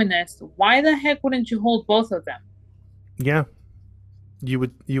have been doing this. Why the heck wouldn't you hold both of them? Yeah. You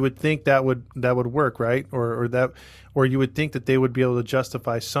would think that would work, right? Or you would think that they would be able to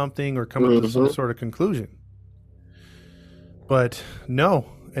justify something or come up with some sort of conclusion. But no,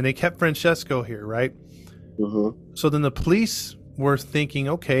 and they kept Francesco here, right? So then the police were thinking,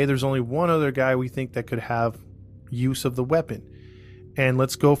 okay, there's only one other guy we think that could have use of the weapon, and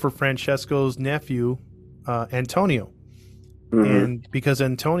let's go for Francesco's nephew, Antonio. And because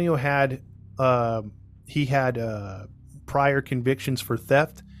Antonio had prior convictions for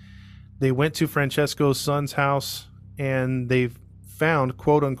theft, they went to Francesco's son's house and they found,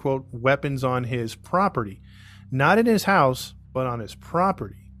 quote unquote, weapons on his property, not in his house, but on his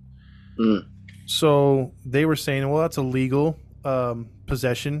property. So they were saying, well, that's illegal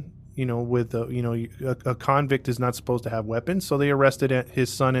possession. With a convict is not supposed to have weapons. So they arrested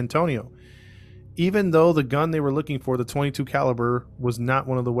his son Antonio, even though the gun they were looking for, the 22 caliber, was not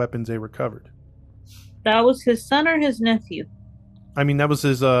one of the weapons they recovered. That was his son or his nephew? I mean, that was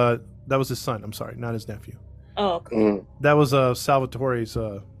his son. I'm sorry, not his nephew. Oh, okay. That was Salvatore's.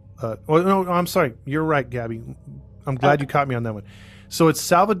 No, I'm sorry. You're right, Gabby. I'm glad you caught me on that one. So it's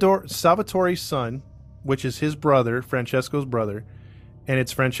Salvatore's son, which is his brother, Francesco's brother, and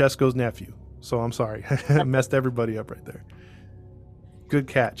it's Francesco's nephew. So I'm sorry, I messed everybody up right there. Good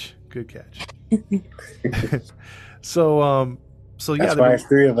catch. Good catch. So so yeah, That's why it's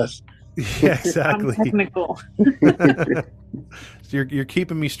three of us. yeah, I'm exactly. technical. So you're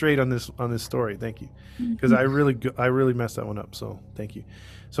keeping me straight on this story. Thank you, because I really messed that one up. So thank you.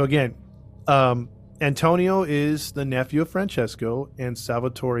 So again, Antonio is the nephew of Francesco and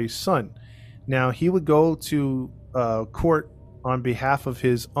Salvatore's son. Now he would go to court on behalf of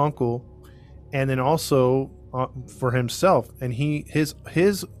his uncle, and then also for himself. And his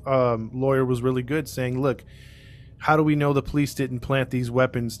lawyer was really good, saying, "Look, how do we know the police didn't plant these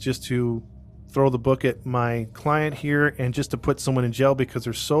weapons just to throw the book at my client here and just to put someone in jail because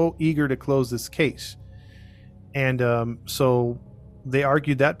they're so eager to close this case?" And so they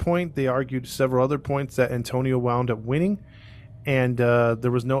argued that point. They argued several other points that Antonio wound up winning, and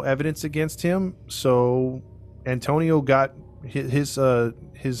there was no evidence against him. So Antonio got his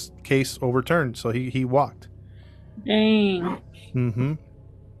case overturned. So he walked. Dang. Mm-hmm.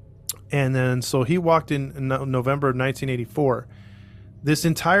 And then so he walked in November of 1984. This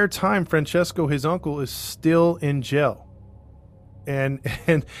entire time, Francesco, his uncle, is still in jail. And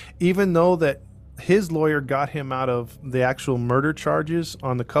even though that his lawyer got him out of the actual murder charges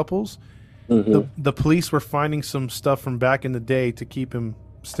on the couples, the police were finding some stuff from back in the day to keep him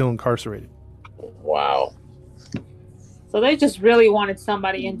still incarcerated. Wow. So they just really wanted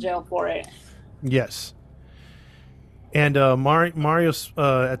somebody in jail for it. Yes. And Mario,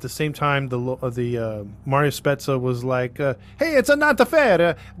 at the same time, the Mario Spezza was like, "Hey, it's not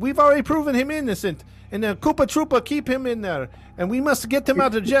fair. We've already proven him innocent, and Koopa Troopa keep him in there, and we must get him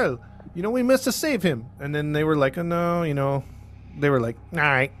out of jail. We must save him." And then they were like, "Oh no, they were like, all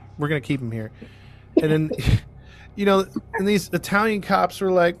right, we're gonna keep him here." And then, and these Italian cops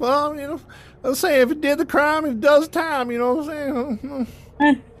were like, "Well, let's say if he did the crime, he does time. You know what I'm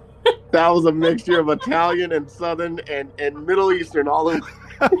saying?" That was a mixture of Italian and Southern and Middle Eastern all in.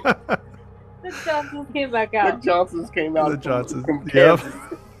 The Johnsons came back out. The Johnsons came out. The Johnsons. From Yep.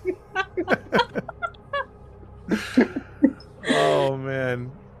 Oh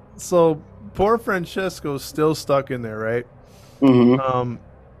man. So poor Francesco's still stuck in there, right? Mm-hmm.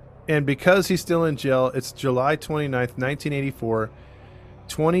 And because he's still in jail, it's July 29th, 1984.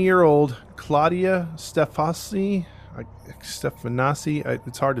 20-year-old Claudia Stefanasi,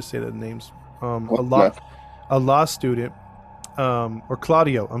 it's hard to say the names. A law student, or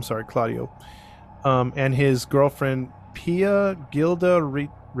Claudio. I'm sorry, Claudio. And his girlfriend Pia Gilda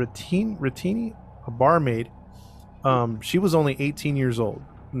Rettini, a barmaid. She was only 18 years old,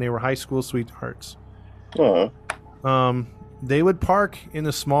 and they were high school sweethearts. They would park in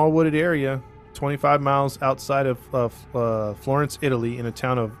a small wooded area 25 miles outside of Florence, Italy, in a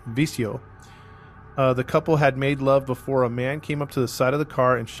town of Visio. The couple had made love before a man came up to the side of the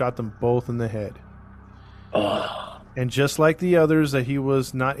car and shot them both in the head. And just like the others that he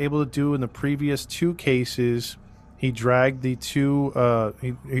was not able to do in the previous two cases, he dragged the two,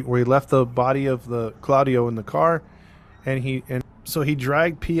 where he left the body of the Claudio in the car, and so he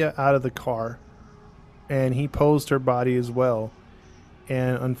dragged Pia out of the car, and he posed her body as well.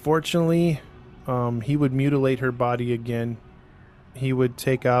 And unfortunately, he would mutilate her body again. He would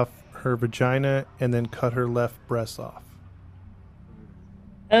take off her vagina and then cut her left breast off.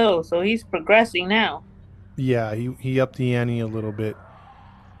 Oh, so he's progressing now. Yeah, he upped the ante a little bit.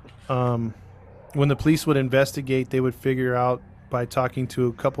 When the police would investigate, they would figure out by talking to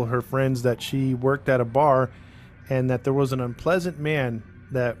a couple of her friends that she worked at a bar and that there was an unpleasant man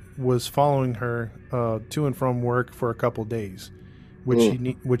that was following her to and from work for a couple days,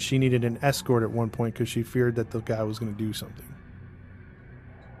 which she needed an escort at one point because she feared that the guy was going to do something.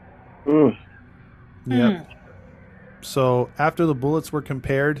 Yep. So after the bullets were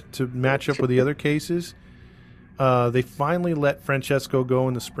compared to match up with the other cases, they finally let Francesco go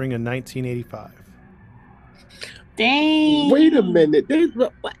in the spring of 1985. Dang. Wait a minute.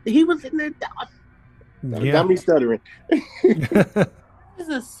 He was in there. Yeah. Got me stuttering. This is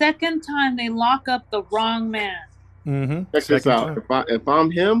the second time they lock up the wrong man. Mm-hmm. Check this out. If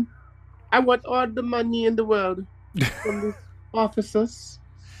I'm him, I want all the money in the world from the officers.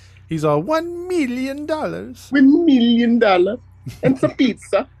 He's all $1 million. $1 million and some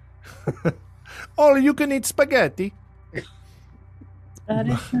pizza. All you can eat spaghetti. That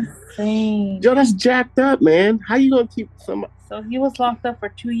is insane. Yo, that's jacked up, man. How you gonna keep some? So he was locked up for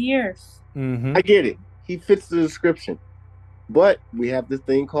 2 years. Mm-hmm. I get it. He fits the description. But we have this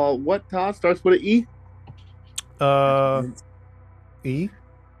thing called what, Todd? Starts with an E? E?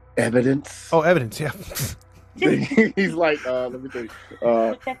 Evidence. Oh, evidence, yeah. He's like, let me tell you.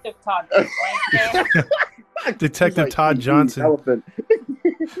 Detective Todd. Right there. Detective like, Todd Johnson. Elephant.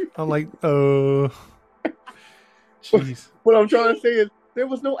 I'm like, jeez. What I'm trying to say is, There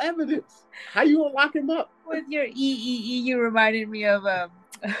was no evidence. How you gonna lock him up? With your you reminded me of The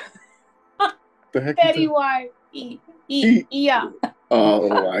heck Betty is that? White. Yeah. Oh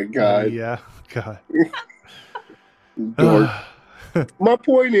my God. Yeah, God. Dork. My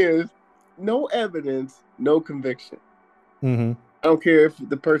point is, no evidence, no conviction. Mm-hmm. I don't care if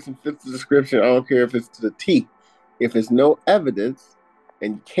the person fits the description. I don't care if it's to the T. If it's no evidence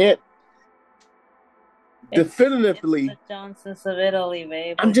and you can't definitively, it's the Johnsons of Italy,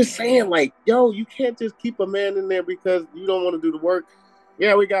 babe. I'm just saying, like, yo, you can't just keep a man in there because you don't want to do the work.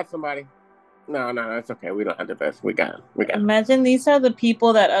 Yeah, we got somebody. No, that's okay. We don't have to invest. We got him. Imagine these are the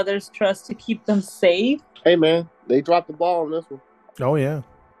people that others trust to keep them safe. Hey, man, they dropped the ball on this one. Oh, yeah.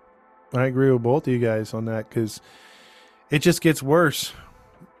 I agree with both of you guys on that because it just gets worse.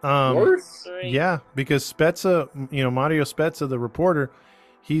 Worse? Yeah, because Spezza, Mario Spezza, the reporter,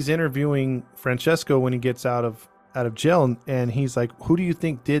 he's interviewing Francesco when he gets out of jail, and he's like, "Who do you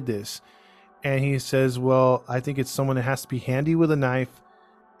think did this?" And he says, "Well, I think it's someone that has to be handy with a knife,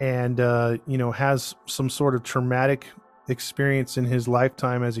 and has some sort of traumatic experience in his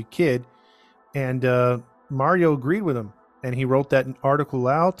lifetime as a kid." And Mario agreed with him, and he wrote that article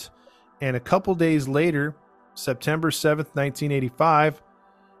out. And a couple days later, September 7th, 1985.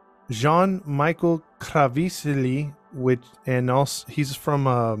 Jean-Michel Craviceli, and also he's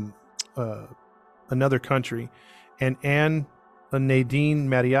from another country, and Anne Nadine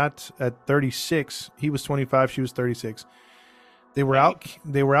Mariat at 36. He was 25, she was 36. They were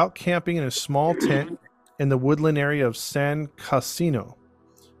out camping in a small tent in the woodland area of San Casino,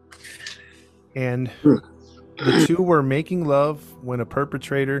 and the two were making love when a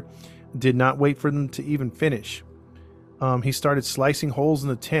perpetrator did not wait for them to even finish. He started slicing holes in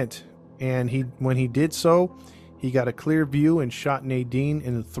the tent, and when he did so, he got a clear view and shot Nadine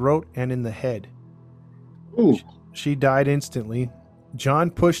in the throat and in the head. Ooh. She died instantly.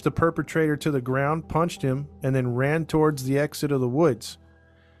 John pushed the perpetrator to the ground, punched him, and then ran towards the exit of the woods.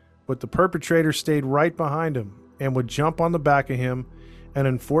 But the perpetrator stayed right behind him and would jump on the back of him, and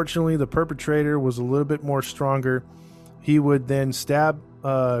unfortunately the perpetrator was a little bit more stronger. He would then stab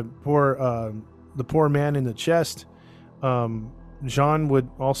the poor man in the chest. Jean would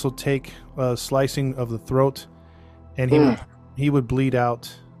also take a slicing of the throat, and he would bleed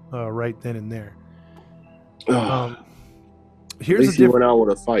out right then and there. Here's he went out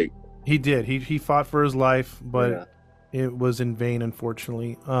with a fight. He did. He fought for his life, but it was in vain,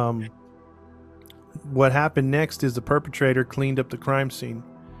 unfortunately. What happened next is the perpetrator cleaned up the crime scene,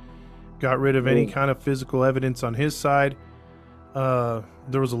 got rid of any kind of physical evidence on his side. There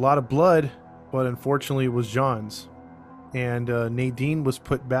was a lot of blood, but unfortunately it was John's. And Nadine was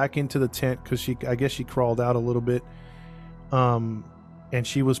put back into the tent because I guess she crawled out a little bit. And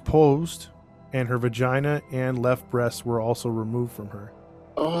she was posed, and her vagina and left breast were also removed from her.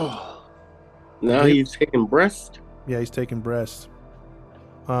 Oh, now he's taking breast? Yeah, he's taking breast.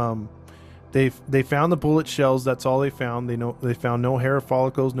 They found the bullet shells. That's all they found. They found no hair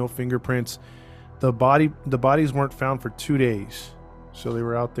follicles, no fingerprints. The bodies weren't found for 2 days, so they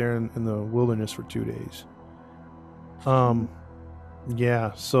were out there in the wilderness for 2 days.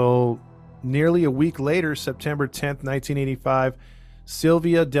 Yeah, so nearly a week later, September 10th, 1985,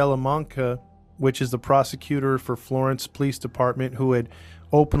 Silvia Della Monca, which is the prosecutor for Florence Police Department, who had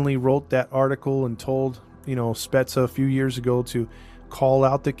openly wrote that article and told, Spezza a few years ago to call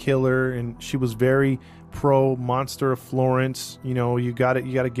out the killer, and she was very pro Monster of Florence. You got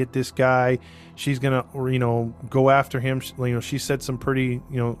to get this guy. She's gonna, go after him. She said some pretty,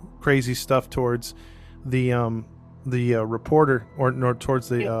 crazy stuff towards the reporter or towards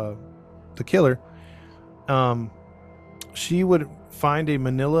the killer. She would find a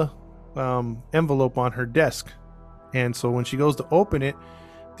manila envelope on her desk, and so when she goes to open it,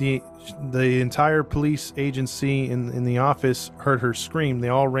 the entire police agency in the office heard her scream. They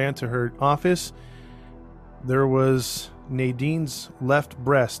all ran to her office. There was Nadine's left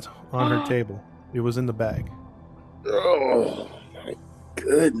breast on her table. It was in the bag. Oh my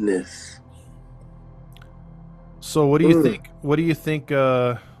goodness. So what do you think? What do you think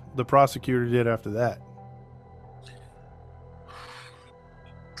the prosecutor did after that?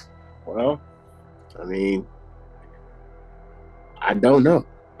 Well, I mean, I don't know.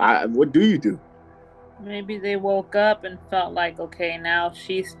 What do you do? Maybe they woke up and felt like, okay, now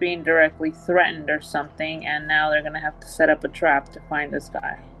she's being directly threatened or something, and now they're going to have to set up a trap to find this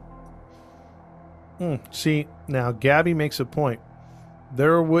guy. See, now Gabby makes a point.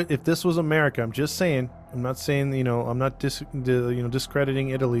 If this was America, I'm just saying, I'm not saying, I'm not discrediting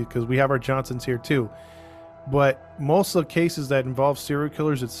Italy, because we have our Johnsons here too. But most of the cases that involve serial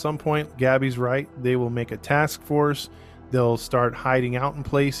killers, at some point, Gabby's right, they will make a task force. They'll start hiding out in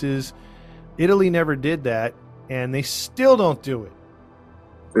places. Italy never did that, and they still don't do it.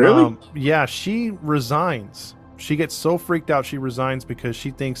 Really? Yeah, she resigns. She gets so freaked out she resigns because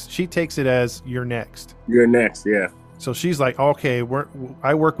she takes it as you're next. You're next, yeah. So she's like, okay,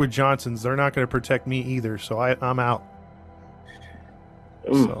 I work with Johnsons. They're not going to protect me either, so I'm out.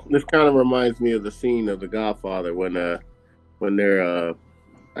 So. This kind of reminds me of the scene of The Godfather when they're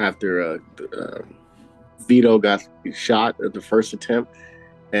after Vito got shot at the first attempt,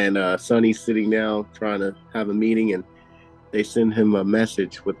 and Sonny's sitting down trying to have a meeting, and they send him a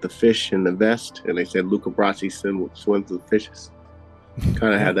message with the fish in the vest, and they said Luca Brasi swims with fishes.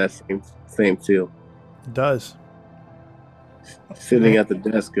 Kind of had that same feel. It does. Sitting at the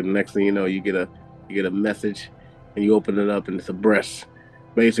desk, and next thing you know, you get a message, and you open it up, and it's a breast,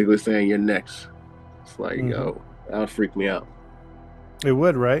 basically saying you're next. It's like, yo, that would freak me out. It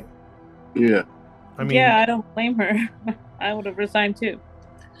would, right? Yeah. I mean, yeah, I don't blame her. I would have resigned too.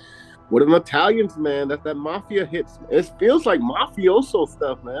 With them Italians, man, that mafia hits. It feels like mafioso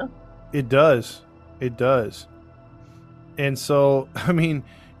stuff, man. It does. It does. And so, I mean,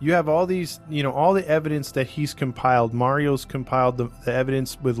 you have all these, all the evidence that he's compiled. Mario's compiled the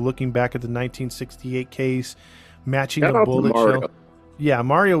evidence with looking back at the 1968 case, matching the bullet shell. Yeah,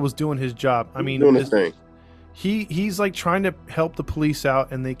 Mario was doing his job. I mean, doing his thing. He's like trying to help the police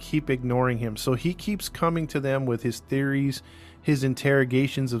out, and they keep ignoring him. So he keeps coming to them with his theories, his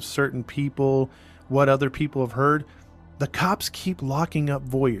interrogations of certain people, what other people have heard. The cops keep locking up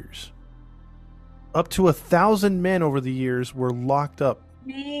voyeurs. Up to 1,000 men over the years were locked up.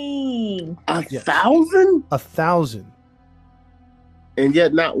 Dang. 1,000? 1,000. And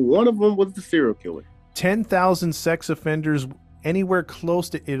yet not one of them was the serial killer. 10,000 sex offenders anywhere close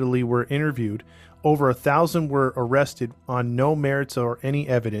to Italy were interviewed. Over 1,000 were arrested on no merits or any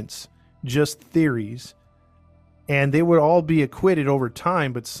evidence, just theories. And they would all be acquitted over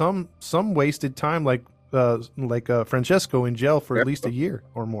time, but some wasted time, like Francesco in jail for at least a year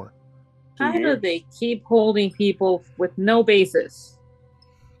or more. How do they keep holding people with no basis?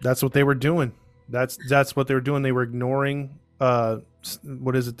 That's what they were doing. That's what they were doing. They were ignoring Mario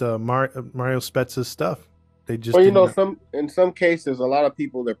Spezza's stuff. They just in some cases, a lot of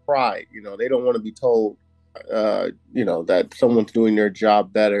people, their pride, they don't want to be told, that someone's doing their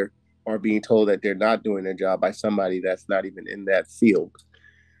job better, or being told that they're not doing their job by somebody that's not even in that field.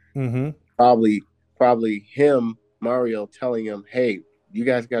 Mm-hmm. Probably Mario telling him, hey, you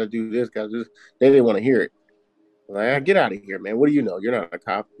guys got to do this, got to do this. They didn't want to hear it. Like, get out of here, man. What do you know? You're not a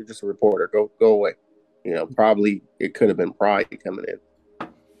cop. You're just a reporter. Go away. Probably it could have been pride coming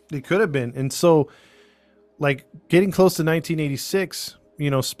in. It could have been. And so, like, getting close to 1986,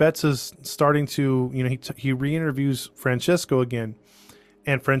 Spezza's starting to, he re-interviews Francesco again.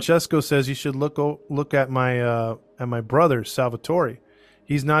 And Francesco says you should look at my brother, Salvatore.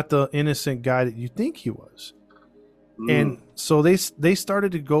 He's not the innocent guy that you think he was. And so they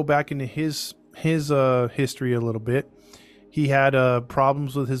started to go back into his history a little bit. He had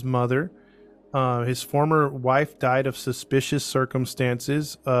problems with his mother. His former wife died of suspicious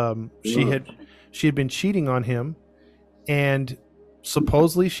circumstances. She had been cheating on him, and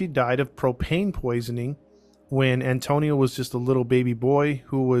supposedly she died of propane poisoning when Antonio was just a little baby boy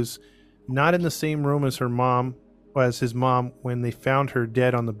who was not in the same room as his mom when they found her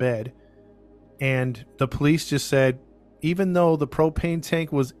dead on the bed. And the police just said, even though the propane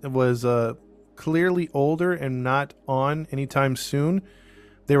tank was clearly older and not on anytime soon,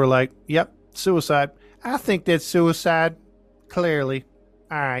 they were like, yep, suicide. I think that's suicide. Clearly.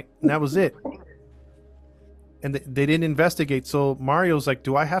 All right. And that was it. And they didn't investigate. So Mario's like,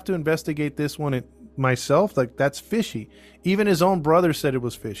 do I have to investigate this one myself? Like, that's fishy. Even his own brother said it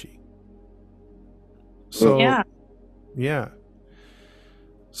was fishy. So yeah.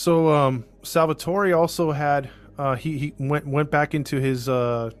 So Salvatore also had he went back into his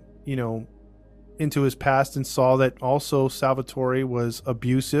into his past and saw that also Salvatore was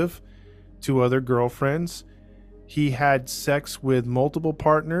abusive to other girlfriends. He had sex with multiple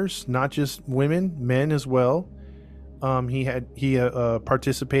partners, not just women, men as well. He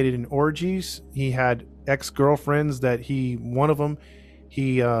participated in orgies. He had ex-girlfriends that one of them,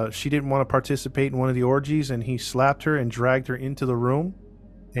 she didn't want to participate in one of the orgies, and he slapped her and dragged her into the room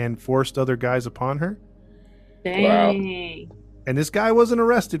and forced other guys upon her. Dang. Wow. And this guy wasn't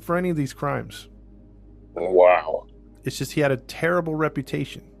arrested for any of these crimes. Wow. It's just he had a terrible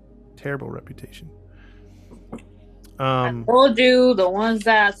reputation. Terrible reputation. I told you, the ones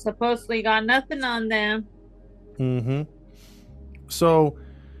that supposedly got nothing on them. Mm-hmm. So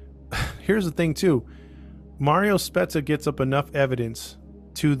here's the thing too. Mario Spezza gets up enough evidence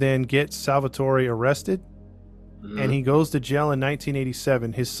to then get Salvatore arrested, and he goes to jail in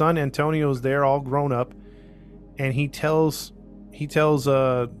 1987. His son Antonio's there, all grown up, and he tells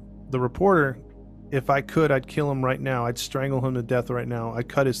the reporter, if I could, I'd kill him right now. I'd strangle him to death right now. I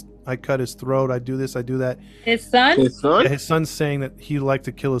cut his throat. I'd do this. I'd do that. His son? His son? Yeah, his son's saying that he'd like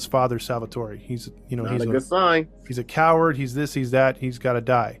to kill his father, Salvatore. He's Not a good sign. He's a coward. He's this. He's that. He's got to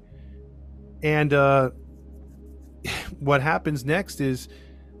die. And what happens next is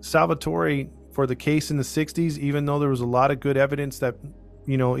Salvatore, for the case in the 60s, even though there was a lot of good evidence that,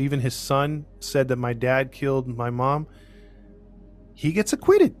 even his son said that my dad killed my mom, he gets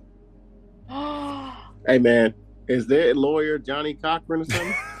acquitted. Hey, man, is there a lawyer Johnny Cochran or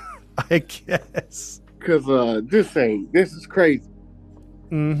something? I guess. Because this is crazy.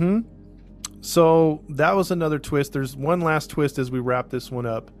 Mm-hmm. So that was another twist. There's one last twist as we wrap this one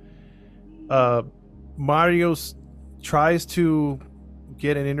up. Mario tries to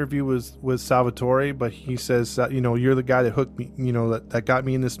get an interview with Salvatore, but he says, you're the guy that hooked me, that got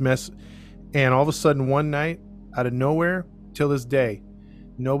me in this mess. And all of a sudden, one night, out of nowhere, till this day,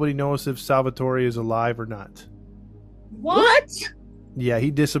 nobody knows if Salvatore is alive or not. What? Yeah,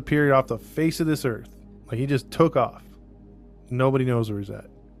 he disappeared off the face of this earth. Like, he just took off. Nobody knows where he's at.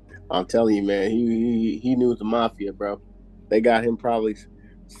 I'm telling you, man, he knew the mafia, bro. They got him probably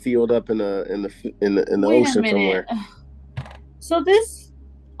sealed up in the Wait ocean a minute. somewhere. So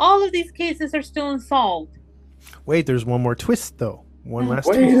all of these cases are still unsolved. Wait, there's one more twist, though. One last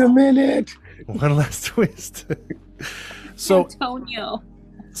Wait twist. a minute. One last twist. So Antonio.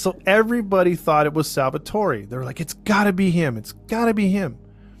 So everybody thought it was Salvatore. They were like, it's got to be him. It's got to be him.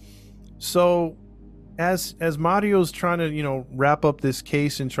 So as Mario's trying to, wrap up this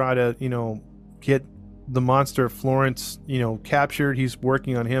case and try to, get the Monster of Florence, captured, he's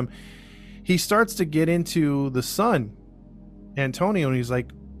working on him. He starts to get into the son, Antonio, and he's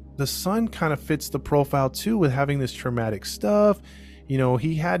like, the son kind of fits the profile too, with having this traumatic stuff.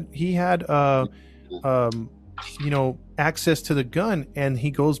 He had access to the gun, and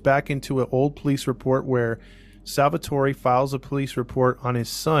he goes back into an old police report where Salvatore files a police report on his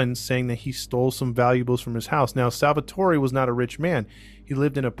son saying that he stole some valuables from his house. Now, Salvatore was not a rich man. He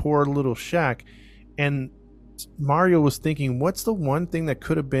lived in a poor little shack, and Mario was thinking, what's the one thing that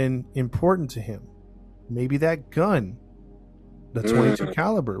could have been important to him? Maybe that gun, the 22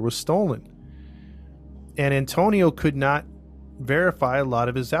 caliber, was stolen. And Antonio could not verify a lot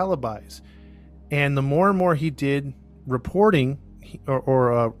of his alibis. And the more and more he did reporting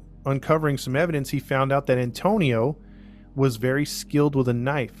or uncovering some evidence, he found out that Antonio was very skilled with a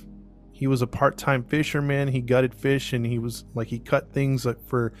knife. He was a part-time fisherman. He gutted fish, and he cut things like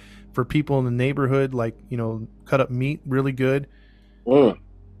for people in the neighborhood, cut up meat really good.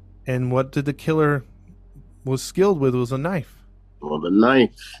 And what did the killer was skilled with was a knife. Well, the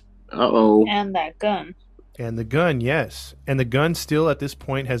knife. Uh-oh. And that gun. And the gun, yes. And the gun still at this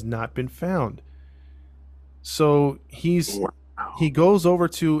point has not been found. So he goes over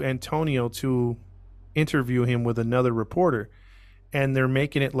to Antonio to interview him with another reporter, and they're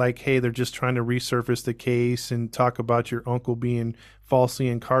making it like, hey, they're just trying to resurface the case and talk about your uncle being falsely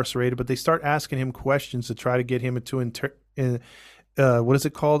incarcerated. But they start asking him questions to try to get him what is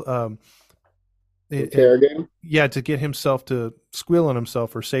it called? Interrogate him? Yeah, to get himself to squeal on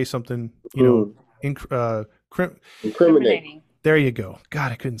himself or say something, Incriminating. There you go.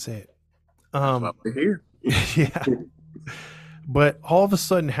 God, I couldn't say it. Here. Yeah. But all of a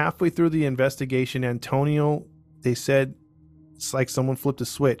sudden, halfway through the investigation, Antonio, they said it's like someone flipped a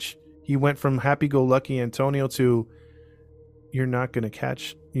switch. He went from happy-go-lucky Antonio to, you're not going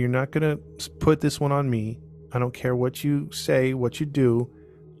to put this one on me. I don't care what you say, what you do.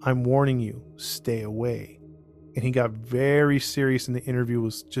 I'm warning you, stay away. And he got very serious, and the interview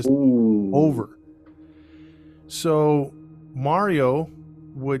was just over. So Mario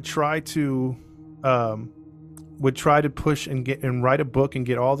would try to push and write a book and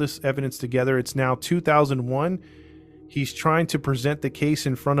get all this evidence together. It's now 2001. He's trying to present the case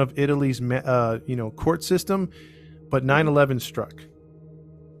in front of Italy's court system, but 9/11 struck.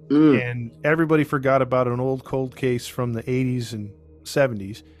 And everybody forgot about an old cold case from the 80s and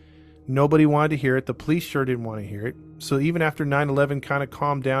 70s. Nobody wanted to hear it. The police sure didn't want to hear it. So even after 9/11 kind of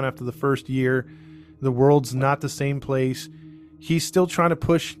calmed down after the first year, the world's not the same place. He's still trying to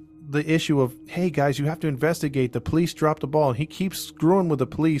push the issue of, hey guys, you have to investigate. The police dropped the ball. And he keeps screwing with the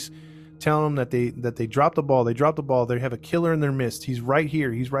police, telling them that they dropped the ball. They dropped the ball. They have a killer in their midst. He's right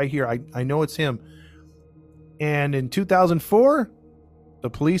here. He's right here. I know it's him. And in 2004, the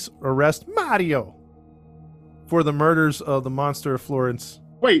police arrest Mario for the murders of the Monster of Florence.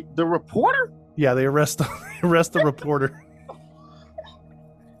 Wait, the reporter? Yeah, they arrest the reporter.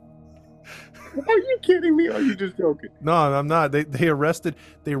 Are you kidding me? Or are you just joking? No, I'm not.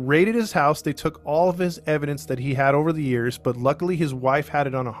 They raided his house. They took all of his evidence that he had over the years, but luckily his wife had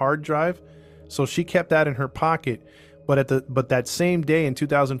it on a hard drive, so she kept that in her pocket. But that same day in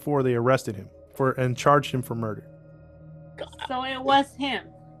 2004, they arrested him and charged him for murder. So it was him.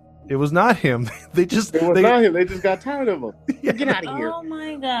 It was not him. It was not him. They just got tired of him. Yeah. Get out of here. Oh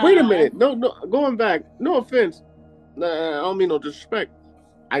my god. Wait a minute. No, going back. No offense. I don't mean no disrespect.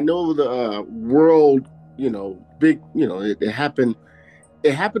 I know the world, big, it happened.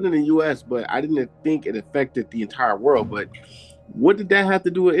 It happened in the U.S., but I didn't think it affected the entire world. But what did that have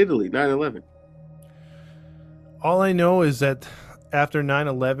to do with Italy, 9/11? All I know is that after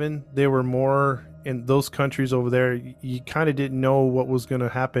 9/11, they were more in those countries over there. You kind of didn't know what was going to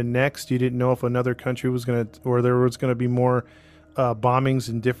happen next. You didn't know if another country was going to, or there was going to be more bombings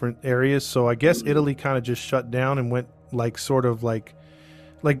in different areas. So I guess Italy kind of just shut down and went like sort of like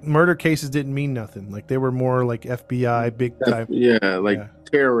murder cases didn't mean nothing. Like they were more like FBI big time. Yeah, like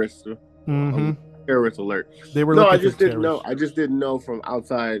terrorists. Mm-hmm. Terrorist alert. They were. No, looking I just for didn't know. I just didn't know from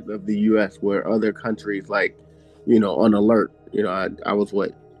outside of the U.S. where other countries like, on alert. I was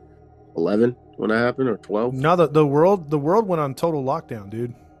what, 11 when that happened, or 12? No, the world went on total lockdown,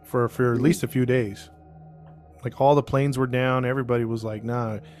 dude, for at least a few days. Like all the planes were down. Everybody was like,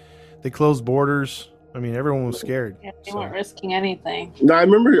 nah. They closed borders. I mean, everyone was scared. Yeah, they weren't risking anything. No, I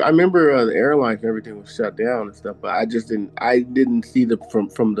remember the airlines and everything was shut down and stuff, but I didn't see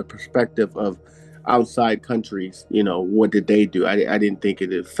from the perspective of outside countries, what did they do? I didn't think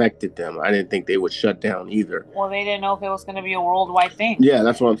it affected them. I didn't think they would shut down either. Well, they didn't know if it was going to be a worldwide thing. Yeah,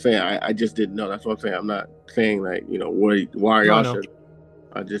 that's what I'm saying. I just didn't know. That's what I'm saying. I'm not saying like, why are y'all shut?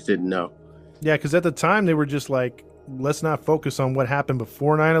 I just didn't know. Yeah, because at the time they were just like, let's not focus on what happened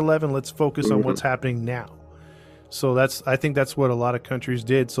before 9/11. Let's focus on what's happening now. So I think that's what a lot of countries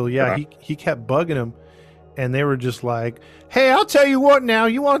did. So yeah, he kept bugging them. And they were just like, hey, I'll tell you what now.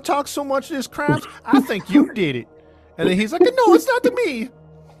 You want to talk so much of this crime? I think you did it. And then he's like, no, it's not to me.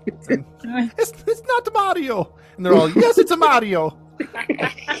 It's not to Mario. And they're all, yes, it's a Mario.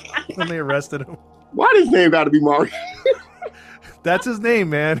 And they arrested him. Why does his name got to be Mario? That's his name,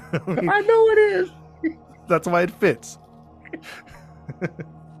 man. I know it is. That's why it fits.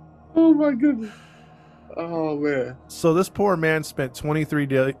 Oh, my goodness. Oh, man. So this poor man spent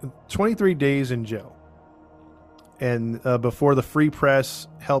 23 days in jail. And before the free press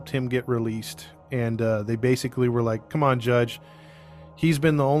helped him get released. And they basically were like, come on, Judge. He's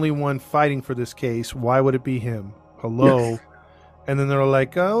been the only one fighting for this case. Why would it be him? Hello? And then they're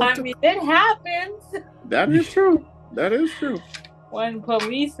like, oh. I mean, it happens. That is true. That is true. When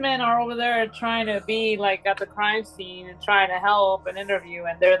policemen are over there trying to be like at the crime scene and trying to help and interview,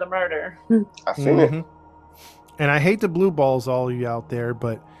 and they're the murder. I've seen it. And I hate to blue balls all of you out there,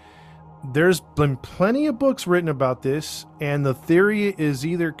 but there's been plenty of books written about this, and the theory is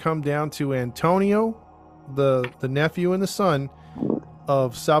either come down to Antonio, the nephew and the son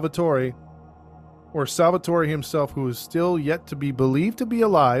of Salvatore, or Salvatore himself, who is still yet to be believed to be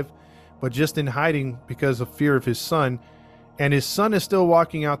alive, but just in hiding because of fear of his son. And his son is still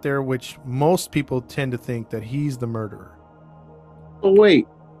walking out there, which most people tend to think that he's the murderer. Oh, wait.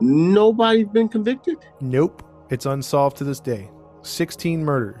 Nobody's been convicted? Nope. It's unsolved to this day. 16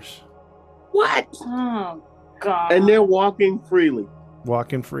 murders. What? Oh, God. And they're walking freely.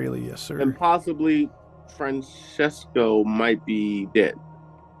 Walking freely, yes, sir. And possibly Francesco might be dead.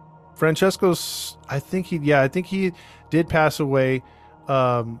 Francesco's, I think he did pass away.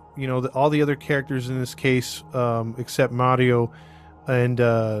 All the other characters in this case, except Mario, and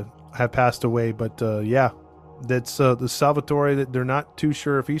have passed away. But that's the Salvatore. That they're not too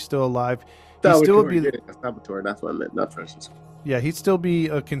sure if he's still alive. Salvatore. That's what I meant, not Francesco. Yeah, he'd still be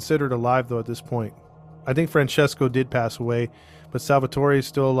considered alive though at this point. I think Francesco did pass away, but Salvatore is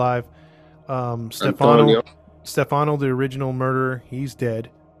still alive. Stefano, the original murderer, he's dead.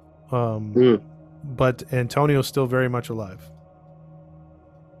 But Antonio's still very much alive.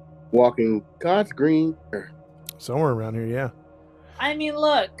 Walking God's green earth. Somewhere around here, yeah. I mean,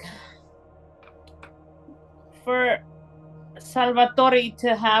 look, for Salvatore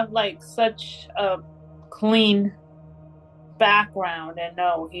to have like such a clean background and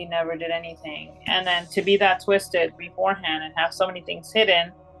no, he never did anything, and then to be that twisted beforehand and have so many things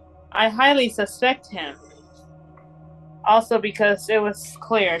hidden, I highly suspect him. Also because it was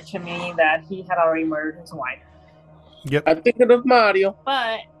clear to me that he had already murdered his wife. Yep. I'm thinking of Mario.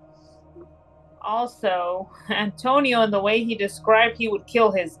 But also, Antonio, and the way he described he would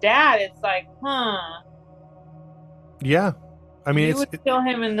kill his dad, it's like, Yeah. I mean, you would kill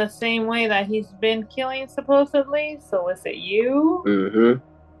him in the same way that he's been killing, supposedly. So is it you? Mm-hmm.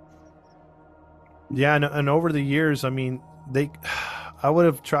 Yeah, and over the years, I mean, I would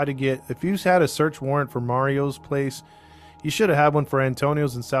have tried to get, if you had a search warrant for Mario's place, you should have had one for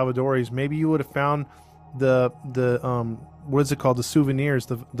Antonio's and Salvadori's. Maybe you would have found the what is it called? The souvenirs,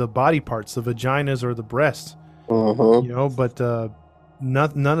 the body parts, the vaginas or the breasts, Uh-huh. but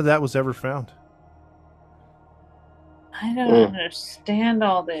none of that was ever found. I don't Mm. understand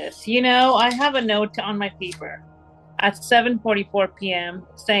all this. I have a note on my paper at 7:44 p.m.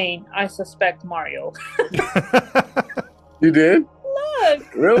 saying I suspect Mario. You did?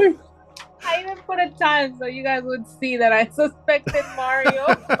 Look, Really? I even put a time so you guys would see that I suspected Mario.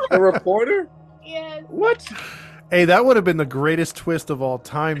 A reporter? Yes. What? Hey, that would have been the greatest twist of all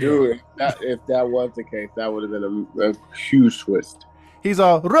time. Dude, if that was the case, that would have been a huge twist. He's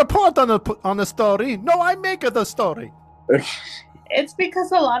a report on the story. No, I make the story. It's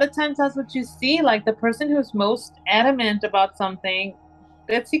because a lot of times that's what you see. Like the person who's most adamant about something,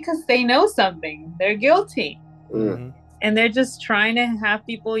 that's because they know something. They're guilty. Mm-hmm. And they're just trying to have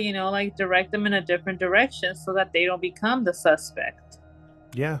people, like direct them in a different direction so that they don't become the suspect.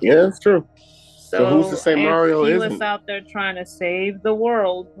 Yeah. Yeah, that's true. So who's to say Mario if he isn't? was out there trying to save the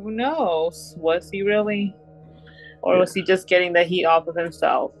world, who knows? Was he really? Or was he just getting the heat off of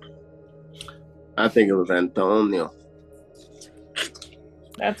himself? I think it was Antonio.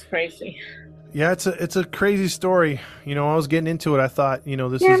 That's crazy. Yeah, it's a crazy story. I was getting into it. I thought, this Damn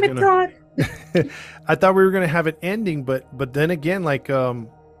is it, gonna. God. I thought we were gonna have an ending, but then again, like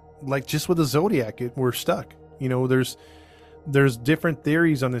just with the Zodiac, we're stuck. There's different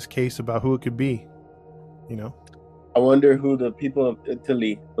theories on this case about who it could be. I wonder who the people of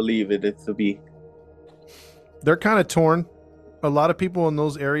Italy believe it is to be. They're kind of torn. A lot of people in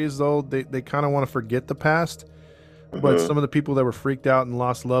those areas, though, they kind of want to forget the past. But some of the people that were freaked out and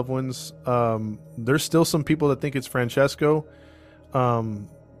lost loved ones, there's still some people that think it's Francesco.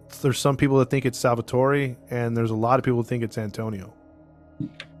 There's some people that think it's Salvatore, and there's a lot of people that think it's Antonio.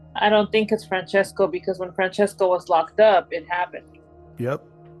 I don't think it's Francesco because when Francesco was locked up, it happened. Yep.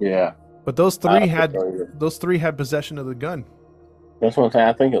 Yeah. But those three had possession of the gun. That's what I'm saying.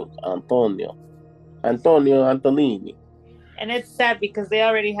 I think it was Antonio Antolini. And it's sad because they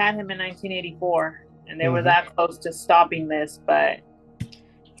already had him in 1984, and they were that close to stopping this, but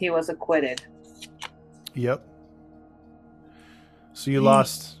he was acquitted. Yep. So you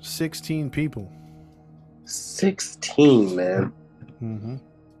lost 16 people. 16, man. Mm-hmm.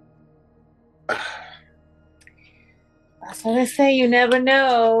 That's what they say. You never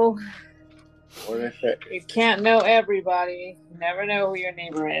know. What did they say? You can't know everybody. You never know who your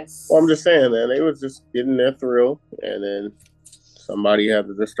neighbor is. Well, I'm just saying, man. They was just getting their thrill, and then somebody had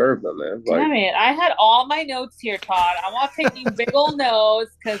to disturb them, man. Like, Damn it. I had all my notes here, Todd. I'm all taking big old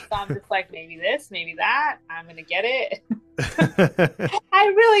notes because I'm just like, maybe this, maybe that. I'm going to get it. I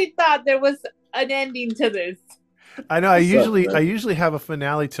really thought there was an ending to this. I know. I usually have a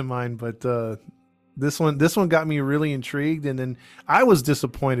finale to mine, but this one got me really intrigued, and then I was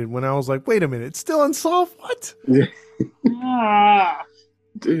disappointed when I was like, "Wait a minute, it's still unsolved." What?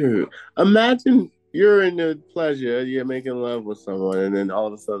 Dude, imagine you're in the pleasure, you're making love with someone, and then all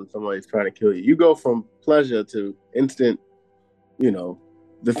of a sudden somebody's trying to kill you. You go from pleasure to instant,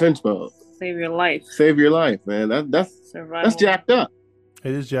 defense mode. Save your life. Save your life, man. That's jacked up.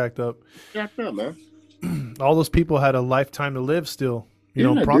 It is jacked up. Jacked up, man. All those people had a lifetime to live still.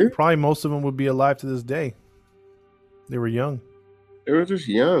 Probably most of them would be alive to this day. They were young. They were just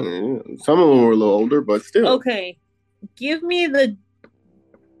young. Some of them were a little older, but still. Okay. Give me the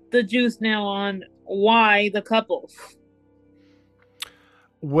juice now on why the couples.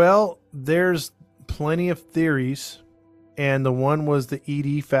 Well, there's plenty of theories, and the one was the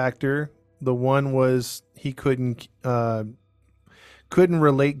ED factor. The one was he couldn't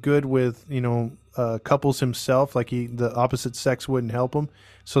relate good with couples himself. Like the opposite sex wouldn't help him,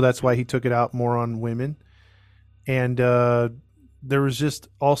 so that's why he took it out more on women. And there was just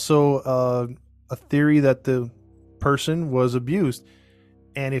also a theory that the person was abused.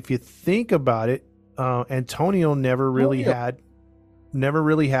 And if you think about it, Antonio never really had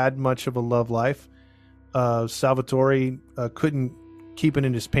much of a love life. Salvatore couldn't keep it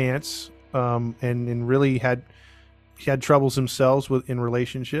in his pants, and really had troubles himself in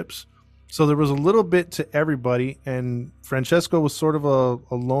relationships. So there was a little bit to everybody, and Francesco was sort of a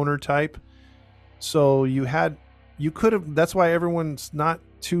loner type. So you could have. That's why everyone's not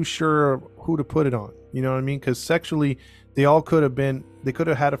too sure who to put it on. You know what I mean? Because sexually, they all could have been. They could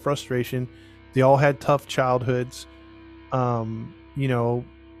have had a frustration. They all had tough childhoods.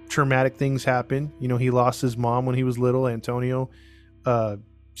 Traumatic things happen. He lost his mom when he was little. Antonio,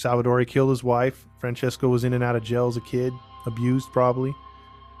 Salvatore killed his wife. Francesco was in and out of jail as a kid, abused probably.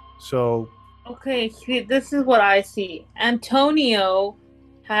 So Okay, this is what I see. Antonio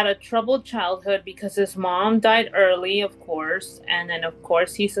had a troubled childhood because his mom died early, of course, and then of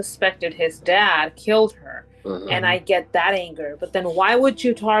course he suspected his dad killed her. And Uh-huh. I get that anger. But then why would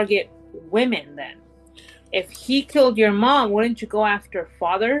you target women then? If he killed your mom, wouldn't you go after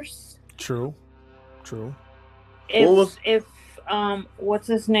fathers? True. True. Who was If what's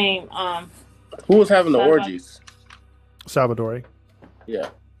his name? who was having the Salva- orgies? Salvatore. Yeah.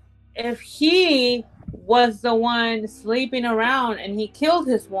 if he was the one sleeping around and he killed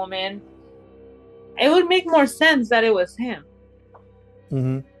his woman, it would make more sense that it was him.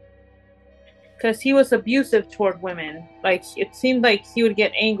 Mm-hmm. Because he was abusive toward women. Like, it seemed like he would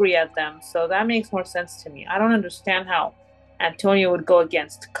get angry at them. So that makes more sense to me. I don't understand how Antonio would go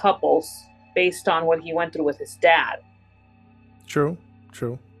against couples based on what he went through with his dad. True.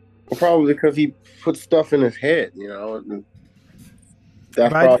 True. Well, probably because he put stuff in his head, you know. And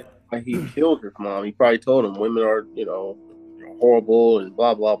that's But probably why he killed his mom. He probably told him women are, horrible and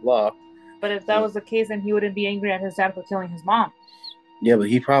blah blah blah. But if that was the case, then he wouldn't be angry at his dad for killing his mom. Yeah, but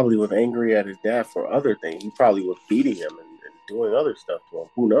he probably was angry at his dad for other things. He probably was beating him and doing other stuff to him.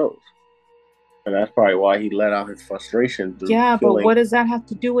 Who knows? And that's probably why he let out his frustration through Yeah, but killing. what does that have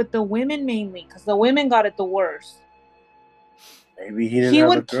to do with the women mainly? Because the women got it the worst. Maybe he didn't He have a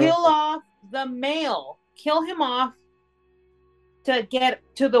would kill girlfriend. off the male, kill him off to get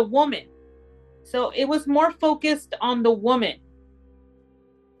to the woman. So it was more focused on the woman.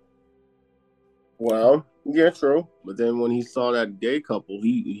 Well, yeah, true. But then when he saw that gay couple,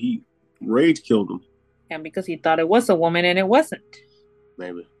 he rage killed him. And because he thought it was a woman and it wasn't.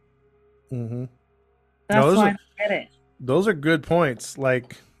 Maybe. Mm-hmm. That's those why I are, don't get it. those are good points.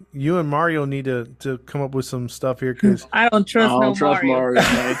 Like you and Mario need to come up with some stuff here because I don't trust I don't no trust Mario. Mario,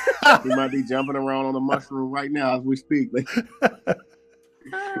 man. He might be jumping around on the mushroom right now as we speak.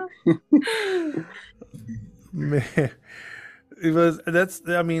 man.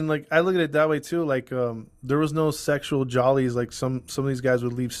 I mean, like I look at it that way too. Like there was no sexual jollies like some of these guys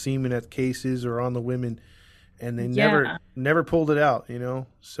would leave semen at cases or on the women and they Yeah. never pulled it out, you know?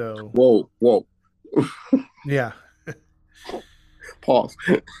 So Whoa. yeah. Pause.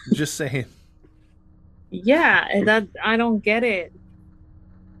 Just saying. Yeah, that I don't get it.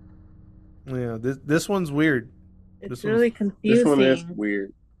 Yeah, this one's weird. It's This really This one is confusing.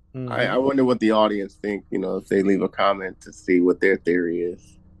 weird. Mhm. I wonder what the audience think, if they leave a comment to see what their theory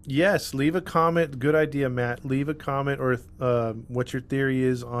is. Yes, leave a comment. Good idea, Matt. Leave a comment or what your theory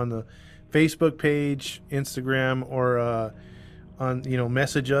is on the Facebook page, Instagram, or on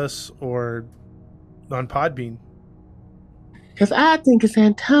message us or on Podbean. Because I think it's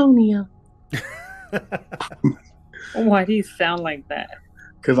Antonio. Why do you sound like that?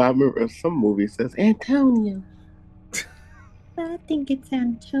 Because I remember in some movie it says Antonio. I think it's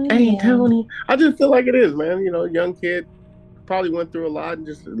Antonio. I just feel like it is, man. Young kid probably went through a lot and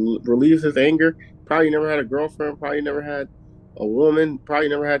just relieves his anger. Probably never had a girlfriend. Probably never had a woman. Probably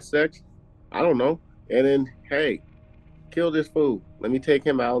never had sex. I don't know. And then, hey, kill this fool. Let me take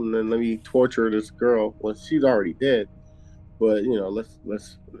him out and then let me torture this girl. Well, she's already dead. But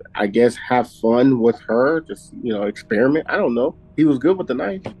let's I guess have fun with her. Just experiment. I don't know. He was good with the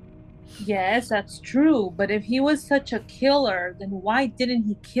knife. Yes, that's true. But if he was such a killer, then why didn't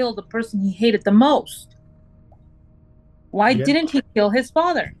he kill the person he hated the most? Why didn't he kill his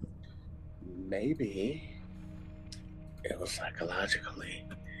father? Maybe it was psychologically.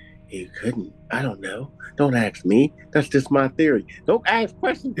 He couldn't. I don't know. Don't ask me. That's just my theory. Don't ask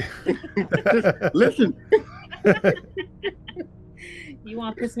questions. Just listen. You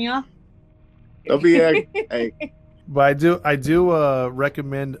want to piss me off? Don't be hey. But I do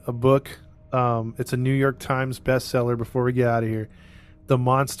recommend a book. It's a New York Times bestseller. Before we get out of here, "The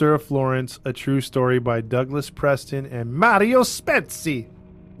Monster of Florence: A True Story" by Douglas Preston and Mario Spenzi.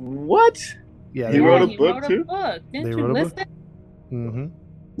 What? Yeah, he wrote a book too. Didn't They you wrote a listen? book. Mm-hmm.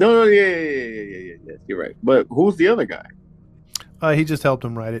 No, yeah. You're right. But who's the other guy? He just helped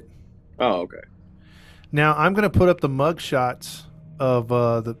him write it. Oh, okay. Now I'm going to put up the mug shots of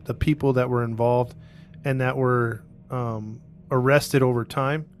the people that were involved and that were arrested over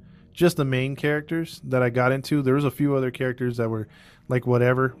time. Just the main characters that I got into. There was a few other characters that were like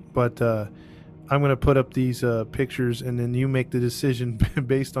whatever, but I'm going to put up these pictures and then you make the decision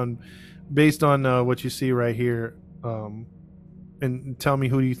based on what you see right here, and tell me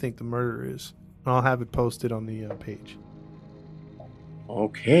who you think the murderer is. I'll have it posted on the page.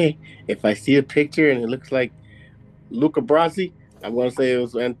 Okay. If I see a picture and it looks like Luca Brasi, I'm going to say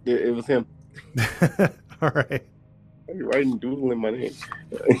it was him. All right. You're writing doodle in my name.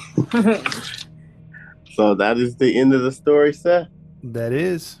 So that is the end of the story, sir. That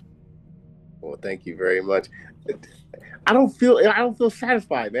is. Well, thank you very much. I don't feel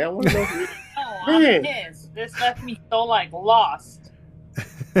satisfied, man. I want to know. Oh, Man. I'm pissed. This left me so lost.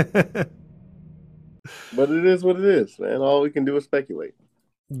 But it is what it is, man. All we can do is speculate.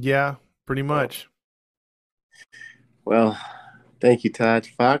 Yeah, pretty much. Well, thank you, Todd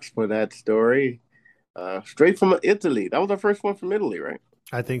Fox, for that story. Straight from Italy. That was our first one from Italy, right?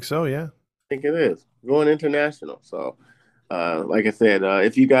 I think so, yeah. I think it is. Going international. So, like I said,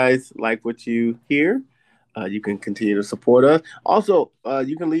 if you guys like what you hear, you can continue to support us. Also,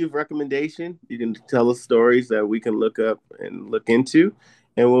 you can leave recommendation. You can tell us stories that we can look up and look into,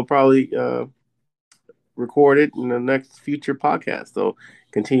 and we'll probably record it in the next future podcast. So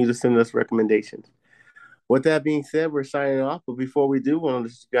continue to send us recommendations. With that being said, we're signing off. But before we do, I want to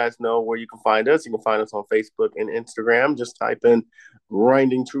let you guys know where you can find us. You can find us on Facebook and Instagram. Just type in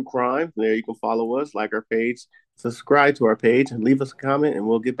Grinding True Crime. There you can follow us, like our page, subscribe to our page, and leave us a comment, and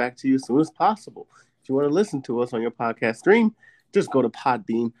we'll get back to you as soon as possible. If you want to listen to us on your podcast stream, just go to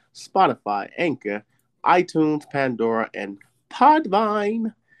Podbean, Spotify, Anchor, iTunes, Pandora, and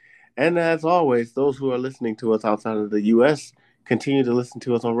Podvine. And as always, those who are listening to us outside of the U.S., continue to listen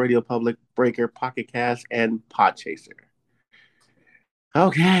to us on Radio Public, Breaker, Pocket Cast, and Podchaser.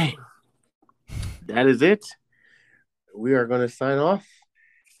 Okay. That is it. We are going to sign off.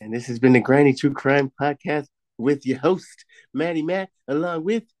 And this has been the Granny True Crime Podcast with your host, Maddie Matt, along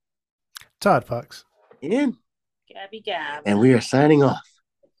with Todd Fox. And Gabby Gab. And we are signing off.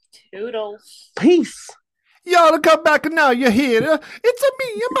 Toodles. Peace. Y'all come back now. You're here. It's a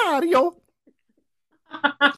me, Mario.